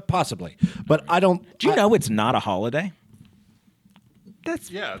 Possibly, but I don't. do you know it's not a holiday?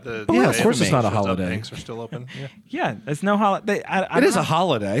 That's Yeah, Yeah, of course it's not a Banks holiday. Banks are still open. Yeah. yeah. It's no holiday. It is a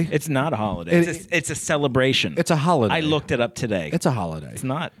holiday. It's not a holiday. It's a celebration. It's a holiday. I looked it up today. It's a holiday. It's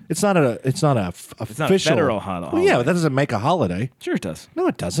not. It's not a. It's not a It's not a official federal holiday. Well, yeah, but that doesn't make a holiday. Sure, it does. No,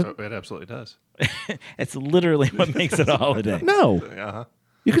 it doesn't. It absolutely does. It's literally what makes it a holiday. No, Uh-huh.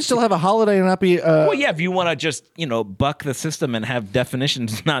 you can still have a holiday and not be. Well, yeah, if you want to just, buck the system and have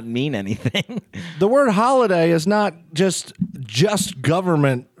definitions not mean anything. The word holiday is not just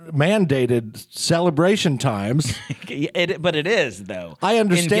government mandated celebration times. But it is, though. I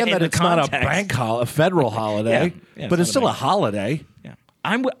understand In that the it's not a context. a federal holiday, Yeah, but it's it's not still a a holiday.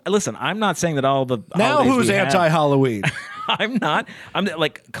 Yeah. Listen, I'm not saying that all the Now holidays who's we have- anti-Halloween? I'm not. I'm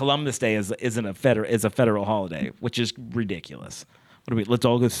like Columbus Day is a federal holiday, which is ridiculous. What do we? Let's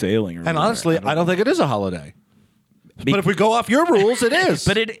all go sailing. Or And whatever. honestly, I don't think it is a holiday. But if we go off your rules, it is.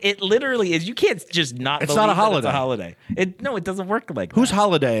 But it literally is. You can't just not. It's not a believe that holiday. It's a holiday. It doesn't work like Who's that.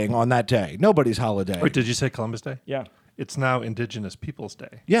 holidaying on that day? Nobody's holidaying. Wait, did you say Columbus Day? Yeah. It's now Indigenous Peoples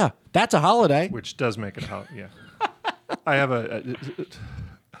Day, Yeah, that's a holiday. which does make it a holiday. Yeah. I have a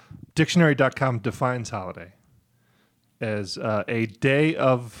dictionary.com defines holiday as a day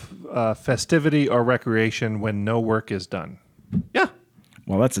of festivity or recreation when no work is done. Yeah.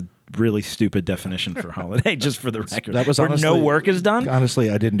 Well, that's a really stupid definition for holiday. Just for the record, That was where honestly, no work is done.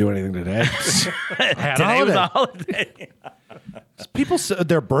 Honestly, I didn't do anything today. Today was a holiday. People,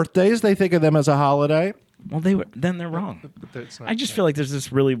 their birthdays, they think of them as a holiday. Well, then they're wrong. That's not- I just feel like there's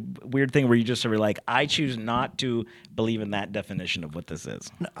this really weird thing where you just are like, I choose not to believe in that definition of what this is.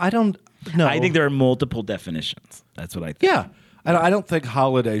 I don't know. I think there are multiple definitions. That's what I think. Yeah. I don't think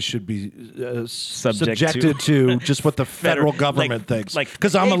holidays should be subjected to just what the federal government thinks.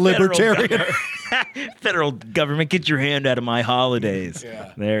 Because I'm a libertarian. Federal government, get your hand out of my holidays.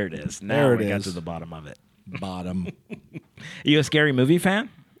 Yeah. There it is. Now There it we got is. to the bottom of it. Bottom. Are you a scary movie fan?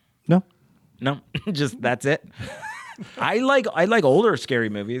 No. No, just that's it. I like older scary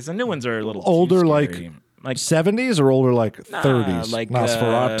movies. The new ones are a little Older, too like scary. Like 70s or older, like 30s? like,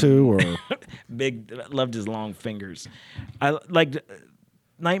 Nosferatu or. Big loved his long fingers. I like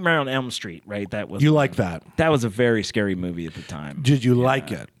Nightmare on Elm Street. Right, that was You like that? that was a very scary movie at the time. Did you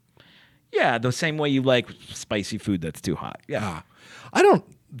like it? Yeah, the same way you like spicy food that's too hot. Yeah, I don't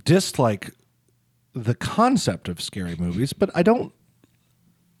dislike the concept of scary movies, but I don't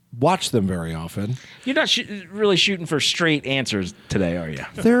watch them very often. you're not really shooting for straight answers today, are you?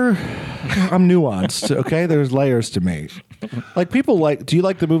 I'm nuanced, okay? There's layers to me. Like people do you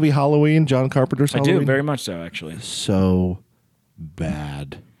like the movie Halloween, John Carpenter's I Halloween? do very much so, actually. So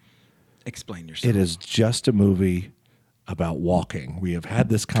bad. Explain yourself. It is just a movie about walking. We have had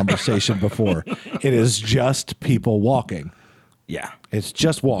this conversation before. It is just people walking. Yeah, It's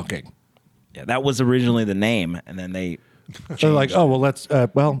just walking. yeah. That was originally the name, and then they. They're like, oh, well,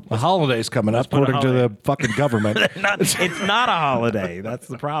 the holiday's coming up, put a according to holiday. the fucking government. It's not a holiday. That's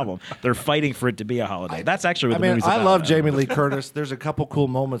the problem. They're fighting for it to be a holiday. That's actually what I the mean, movie's I about. love Jamie Lee Curtis. There's a couple cool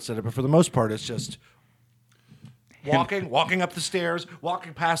moments in it, but for the most part, it's just walking up the stairs,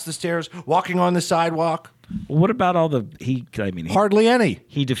 walking past the stairs, walking on the sidewalk. What about all the he Hardly any.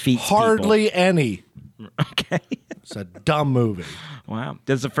 he defeats Hardly any. people. Okay. It's a dumb movie. Wow.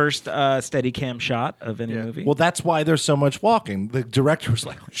 Does the first steady cam shot of any movie? Well, that's why there's so much walking. The director was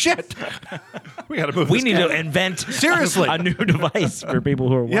like, shit. We got to move. we this need guy. to invent Seriously. a new device for people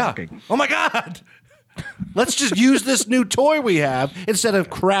who are Yeah. walking. Oh my God. Let's just use this new toy we have instead of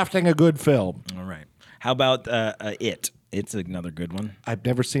crafting a good film. All right. How about It? It's another good one. I've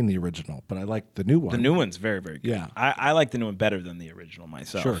never seen the original, but I like the new one. The new one's very, very good. Yeah. I like the new one better than the original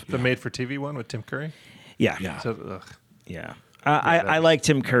myself. Sure. The made-for-TV one with Tim Curry. Yeah. Yeah. So, ugh. Yeah. I like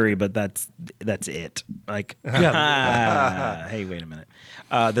Tim Curry, but that's it. Like, hey, wait a minute.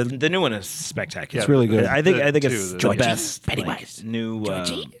 The new one is spectacular. It's really good. I think The it's two, the the- best new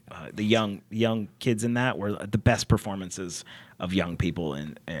the young kids in that were the best performances of young people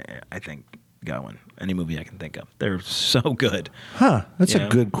in I think going any movie I can think of. They're so good. Huh. That's Yeah. a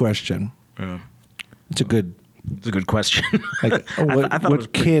good question. It's a good. It's a good question. Like, what, I thought it was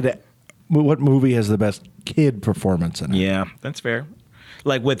what kid? What movie has the best kid performance in it? Yeah, that's fair.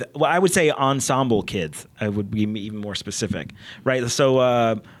 Like I would say ensemble kids. I would be even more specific, right?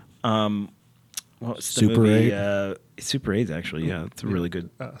 So, what's the Super movie? 8? Super 8's actually, yeah, it's a really good.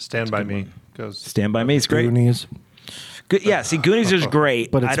 Stand by Me goes. Stand by Me is great. Goonies. Good, yeah, see, Goonies is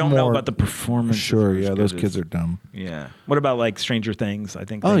great, But I it's don't know more- about the performance. Sure. Yeah, those kids are dumb. Yeah. What about like Stranger Things? I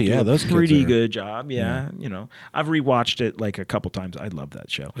think. Oh, they yeah, do a those kids pretty are- good job. Yeah, you know, I've rewatched it like a couple times. I love that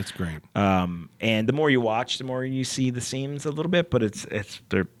show. It's great. And the more you watch, the more you see the seams a little bit, but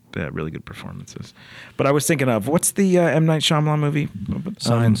they're really good performances. But I was thinking of what's the M. Night Shyamalan movie?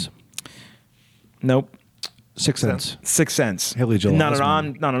 Signs. Nope. Sixth Sense. Sixth Sense. Haley Joel not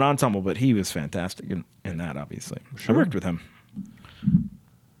Osment. not an ensemble, but he was fantastic in that. Obviously, I worked with him.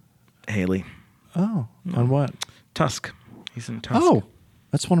 Haley Oh, on what? Tusk. He's in Tusk. Oh,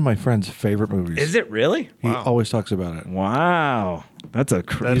 that's one of my friend's favorite movies. Is it really? He always talks about it. Wow, that's a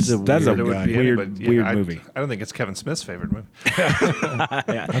He's a that's a weird guy. weird weird movie. I don't think it's Kevin Smith's favorite movie.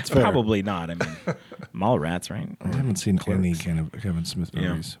 Yeah, That's fair. probably not. I mean, Mallrats, right? I haven't seen any kind of Kevin Smith Yeah.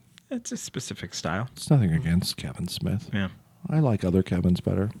 movies. It's a specific style. It's nothing against Kevin Smith. Yeah. I like other Kevins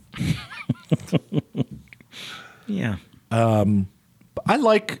better. Yeah. I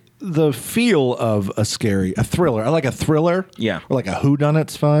like the feel of a thriller. I like a thriller. Yeah. Or like a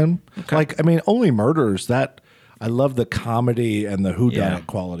whodunit's fun. Like, I mean, Only Murders, I love the comedy and the whodunit Yeah.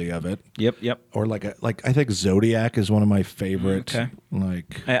 quality of it. Yep. Or I think Zodiac is one of my favorite. Okay.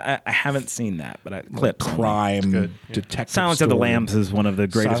 Like I haven't seen that, but clips. crime detective. Silence of the story. Lambs is one of the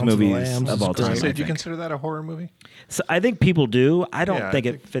greatest Silence of the movies Lambs of is all time. great. So, I do you think. consider that a horror movie? So I think people do. I don't Yeah, I think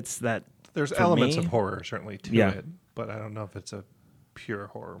it think fits that. There's for elements me. of horror certainly to Yeah. it, but I don't know if it's a pure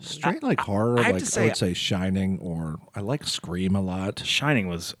horror movie. Straight like horror. I have Like to say- I would say Shining, or I like Scream a lot. Shining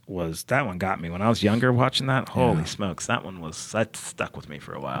was that one got me when I was younger watching that. Holy smokes, that stuck with me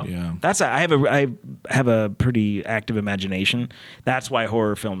for a while. Yeah. I have a pretty active imagination. That's why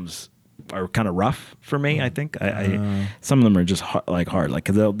horror films are kind of rough for me. I think some of them are just hard,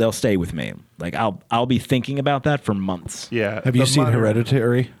 because they'll stay with me. Like I'll be thinking about that for months. Yeah. Have you the seen modern-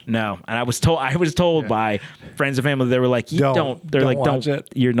 Hereditary? No, and I was told by friends and family, they were like, They're like, watch don't. it.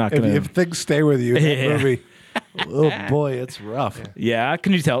 You're not gonna. If things stay with you, that Yeah. movie. Oh boy, it's rough. Yeah,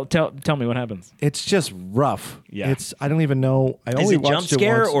 can you tell me what happens? It's just rough. Yeah. I don't even know. I only it jump watched it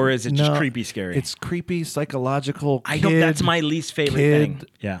scare once. or is it just No, creepy scary? It's creepy, psychological. I know that's my least favorite thing. kid,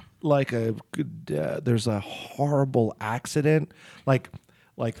 Yeah. Like there's a horrible accident, like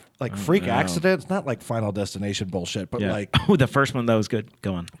freak accidents, not like Final Destination bullshit, but Yeah. like Oh, the first one that was good.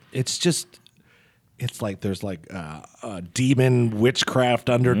 Go on. it's like there's like a demon witchcraft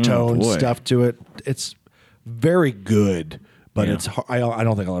undertone boy. stuff to it. It's very good, but Yeah. I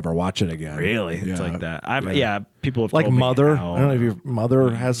don't think I'll ever watch it again. Really? It's Yeah. like that. Yeah. People have Like told me Mother. how- I don't know if your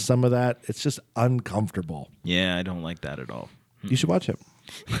Mother has some of that. It's just uncomfortable. Yeah, I don't like that at all. You should watch it.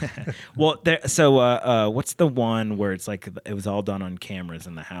 Well, what's the one where it's like it was all done on cameras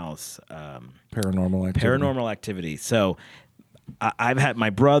in the house? Paranormal Activity. Paranormal Activity. So I've had my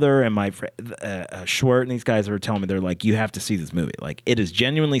brother and my friend Schwert and these guys were telling me, they're like, you have to see this movie. Like, it is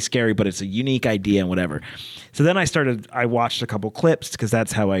genuinely scary, but it's a unique idea and whatever. So then I watched a couple clips because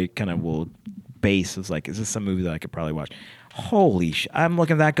that's how I kind of will base. It's like, is this some movie that I could probably watch? Holy I'm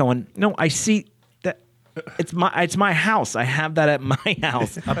looking at that going, no, I see that it's my house. I have that at my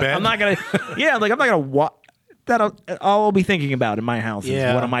house. I'm not gonna. Yeah, like I'm not gonna watch. All I'll be thinking about in my house is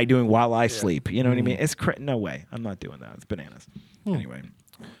Yeah. what am I doing while I sleep? You know what I mean? It's no way. I'm not doing that. It's bananas. Anyway,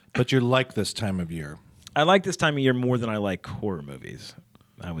 But you like this time of year. I like this time of year more than I like horror movies.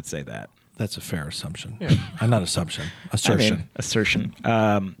 I would say that. That's a fair assumption. Not assumption. Assertion. I mean, assertion.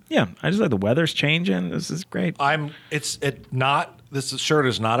 Yeah, I just like the weather's changing. This is great. This shirt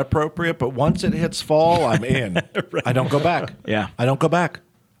is not appropriate, but once it hits fall, I'm in. I don't go back. Yeah. I don't go back.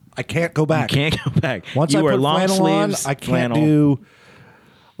 I can't go back. Can't go back. Once you I wear put long flannel on, sleeves, I can't flannel. do.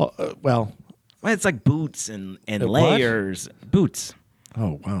 Well, Well, it's like boots and what? layers. Boots.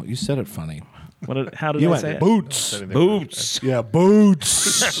 oh wow, you said it funny. How did You I went say it? boots. Boots. Yeah,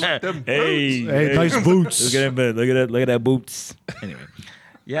 boots. Hey, Hey, nice boots. Look at that! Look at that boots. Anyway,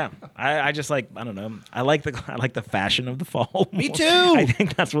 yeah, I just like I don't know. I like the fashion of the fall. Me more. too. I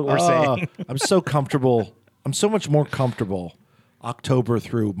think that's what we're saying. I'm so comfortable. I'm so much more comfortable October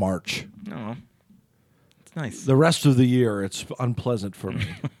through March. Oh, it's nice. The rest of the year, it's unpleasant for me.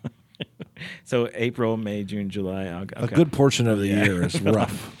 So April, May, June, July. Okay. A good portion of the year is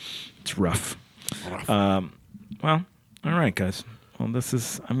rough. It's rough. Well, all right, guys. Well, this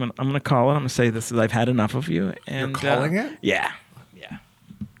is. I'm gonna call it. I'm gonna say this is. I've had enough of you. And calling it? Yeah.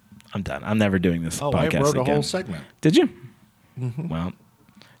 I'm done. I'm never doing this Oh, I podcast wrote a again. whole segment. Did you? Well,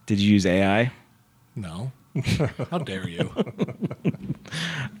 did you use AI? No. How dare you?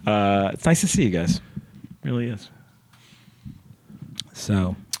 It's nice to see you guys. It really is.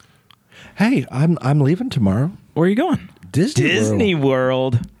 So, Hey, I'm leaving tomorrow. where are you going? Disney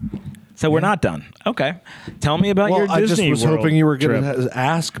World. So we're not done. Okay. Tell me about your Well, I just Disney was World hoping you were going trip. to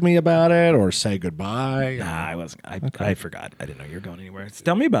ask me about it or say goodbye. Nah, I wasn't. I forgot. I didn't know you were going anywhere. So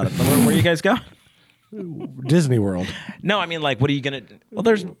tell me about it. Where you guys go? Disney World. No, I mean, like, what are you gonna? Well,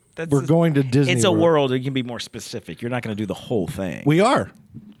 We're going to Disney It's a World. world. You can be more specific. You're not gonna do the whole thing. We are.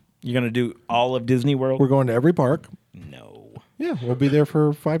 You're gonna do all of Disney World. We're going to every park. No. Yeah, we'll be there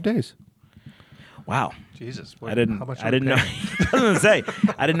for 5 days. Wow. Jesus, I didn't. How much I didn't know. I was gonna say.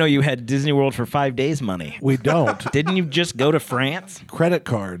 I didn't know you had Disney World for 5 days money. We don't. Didn't you just go to France? Credit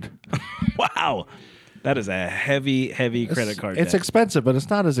card. Wow. That is a heavy credit card. It's debt. expensive, but it's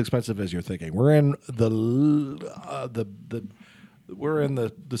not as expensive as you're thinking. We're in we're in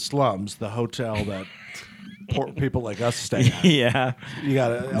the slums, the hotel that poor people like us stay at. Yeah. You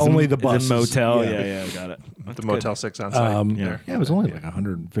got only the It's buses. a motel. Yeah. Got it. the Motel 6 on site. Yeah, it was only like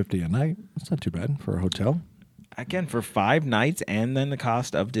 $150 a night. It's not too bad for a hotel. Again, for 5 nights, and then the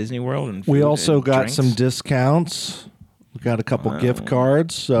cost of Disney World, and We food also and got drinks. some discounts. We got a couple gift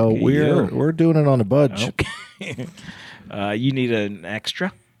cards, so Look at we're you. we're doing it on a budge. Okay. You need an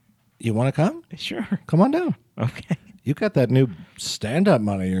extra? You want to come? Sure. Come on down. Okay. You got that new stand-up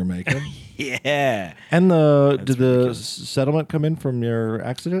money you're making, Yeah. and did the settlement come in from your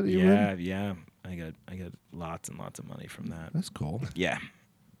accident? That you were in? Yeah. I got lots and lots of money from that. That's cool. Yeah.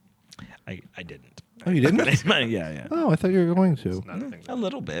 I didn't. Oh, you didn't? Yeah. Oh, I thought you were going to. A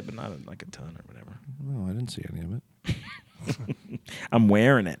little bit, but not like a ton or whatever. Oh, I didn't see any of it. I'm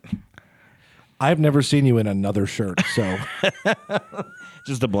wearing it. I've never seen you in another shirt, so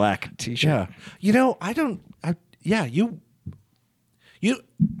Just a black t-shirt. yeah. You know, I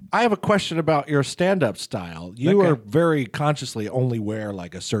have a question about your stand-up style. You Okay. are very consciously only wear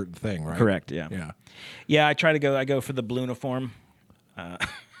like a certain thing, right? Correct, yeah. Yeah. Yeah, I go for the blue uniform.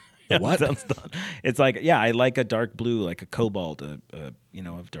 What? Sounds dumb. It's like, yeah, I like a dark blue, like a cobalt,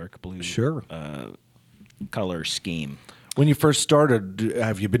 of dark blue. Sure. Color scheme. When you first started,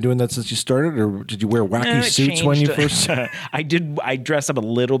 have you been doing that since you started, or did you wear wacky It suits when you changed. first? I did. I dressed up a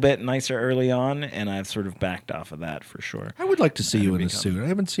little bit nicer early on, and I've sort of backed off of that for sure. I would like to see you in a suit. I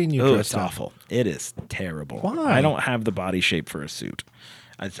haven't seen you Oh, dressed it's up. awful. It is terrible. Why? I don't have the body shape for a suit.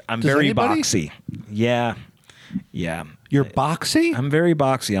 I'm Does very anybody? boxy. Yeah. You're boxy. I'm very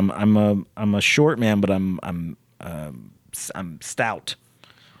boxy. I'm a short man, but I'm stout.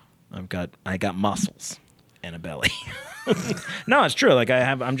 I got muscles and a belly. No, it's true. Like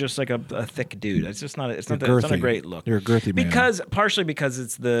I'm just like a thick dude. It's just not. It's not a girthy. great look. You're a girthy man. Partially because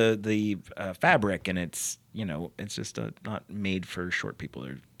it's the fabric, and it's it's just not made for short people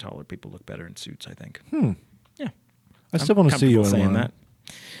or taller people. Look better in suits, I think. Yeah, I still want to see you in comfortable saying one.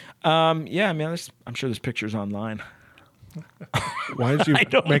 that. Yeah, I mean, I'm sure there's pictures online. Why did you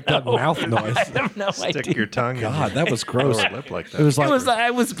don't make that know. mouth noise? I have no Stick idea. your tongue in God, your that was gross. lower lip like that. It was like,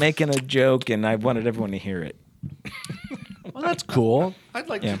 I was making a joke, and I wanted everyone to hear it. well, that's cool. I'd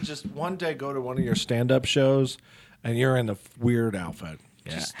like Yeah. to just one day go to one of your stand-up shows, and you're in a weird outfit.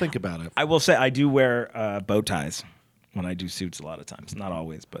 Just think about it. I will say I do wear bow ties when I do suits a lot of times. Not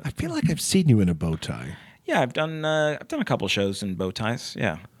always, but I feel like I've seen you in a bow tie. yeah, I've done a couple shows in bow ties.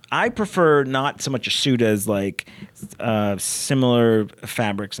 Yeah, I prefer not so much a suit as like similar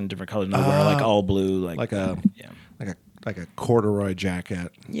fabrics and different colors. I wear like all blue, Like a yeah, like a corduroy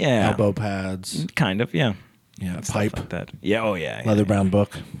jacket. Yeah. Elbow pads. kind of yeah. Yeah, Stuff pipe, like that. Yeah. Oh yeah. leather bound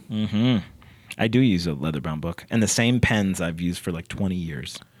book. I do use a leather bound book, and the same pens I've used for like 20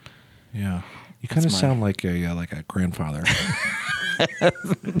 years. Yeah, you kind of mine. sound like a grandfather.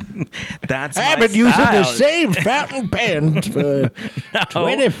 That's I've my been using the style. same fountain pen for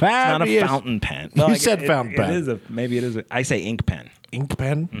 25 It's not a years. fountain pen. You said fountain pen. It is maybe it is. I say ink pen. Ink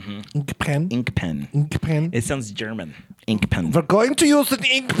pen, ink pen, Ink pen. ink pen. It sounds German. Ink pen. We're going to use an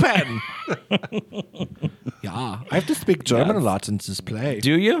ink pen. Yeah, I have to speak German a lot since this play.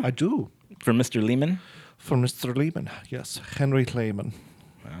 Do you? I do. For Mr. Lehman. For Mr. Lehman, yes, Henry Lehman.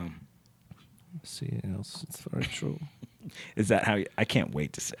 Wow. See, yes, it's very true. Is that how? I can't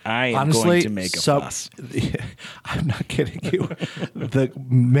wait to say. I am Honestly, going to make a fuss. I'm not kidding you. The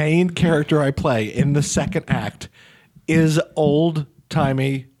main character I play in the second act is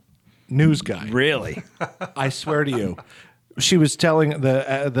old-timey news guy. Really? I swear to you. She was telling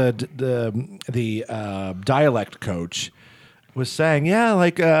the dialect coach was saying, yeah,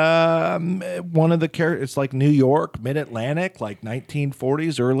 like one of the characters, it's like New York, Mid-Atlantic, like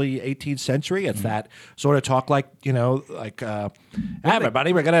 1940s, early 18th century. It's that sort of talk like, like, hey,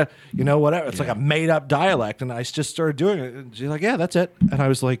 everybody, we're going to, whatever. It's like a made-up dialect. And I just started doing it. And she's like, yeah, that's it. And I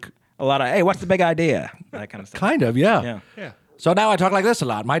was like, A lot of, hey, what's the big idea? That kind of stuff. kind of, yeah. Yeah. Yeah. So now I talk like this a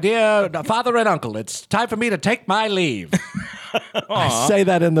lot. My dear father and uncle, it's time for me to take my leave. I say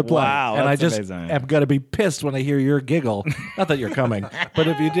that in the play. Wow, and I that's just amazing. am going to be pissed when I hear your giggle. Not that you're coming, but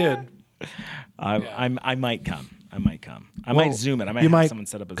if you did. I might come. I might come. I Well, might zoom it. I might you have might someone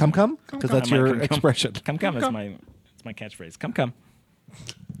set up a come, Zoom. because that's I might your come. expression. Come. It's my catchphrase. Come.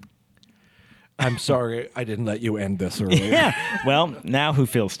 I'm sorry I didn't let you end this earlier. Yeah. Well, now who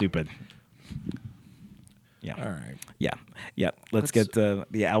feels stupid? Yeah. All right. Yeah. Let's get the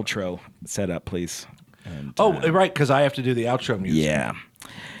outro set up, please. And, Oh, right, because I have to do the outro music. yeah.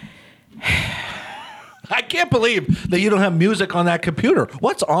 I can't believe that you don't have music on that computer.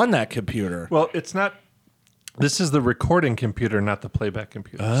 What's on that computer? Well, it's not. This is the recording computer, not the playback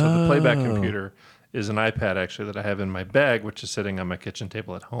computer. So the playback computer is an iPad actually that I have in my bag, which is sitting on my kitchen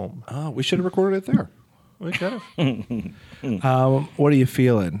table at home. Oh, we should have recorded it there. We could have. What are you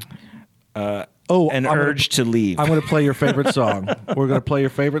feeling? An I'm urge to leave. I'm going to play your favorite song. We're going to play your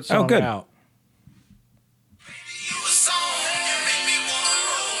favorite song good. out. You a song, you make me wanna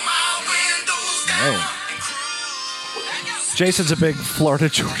roll my windows down and cruise. Jason's a big Florida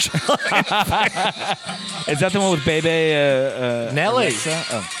Georgia. Is that the one with Bebe? Nelly. Alexa?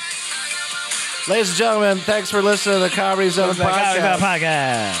 Oh. Ladies and gentlemen, thanks for listening to the Comedy Zone podcast. Podcast.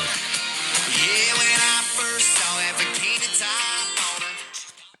 Yeah, when I first saw that bikini top on her.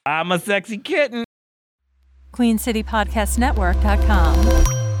 I'm a sexy kitten.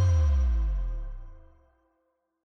 QueenCityPodcastNetwork.com.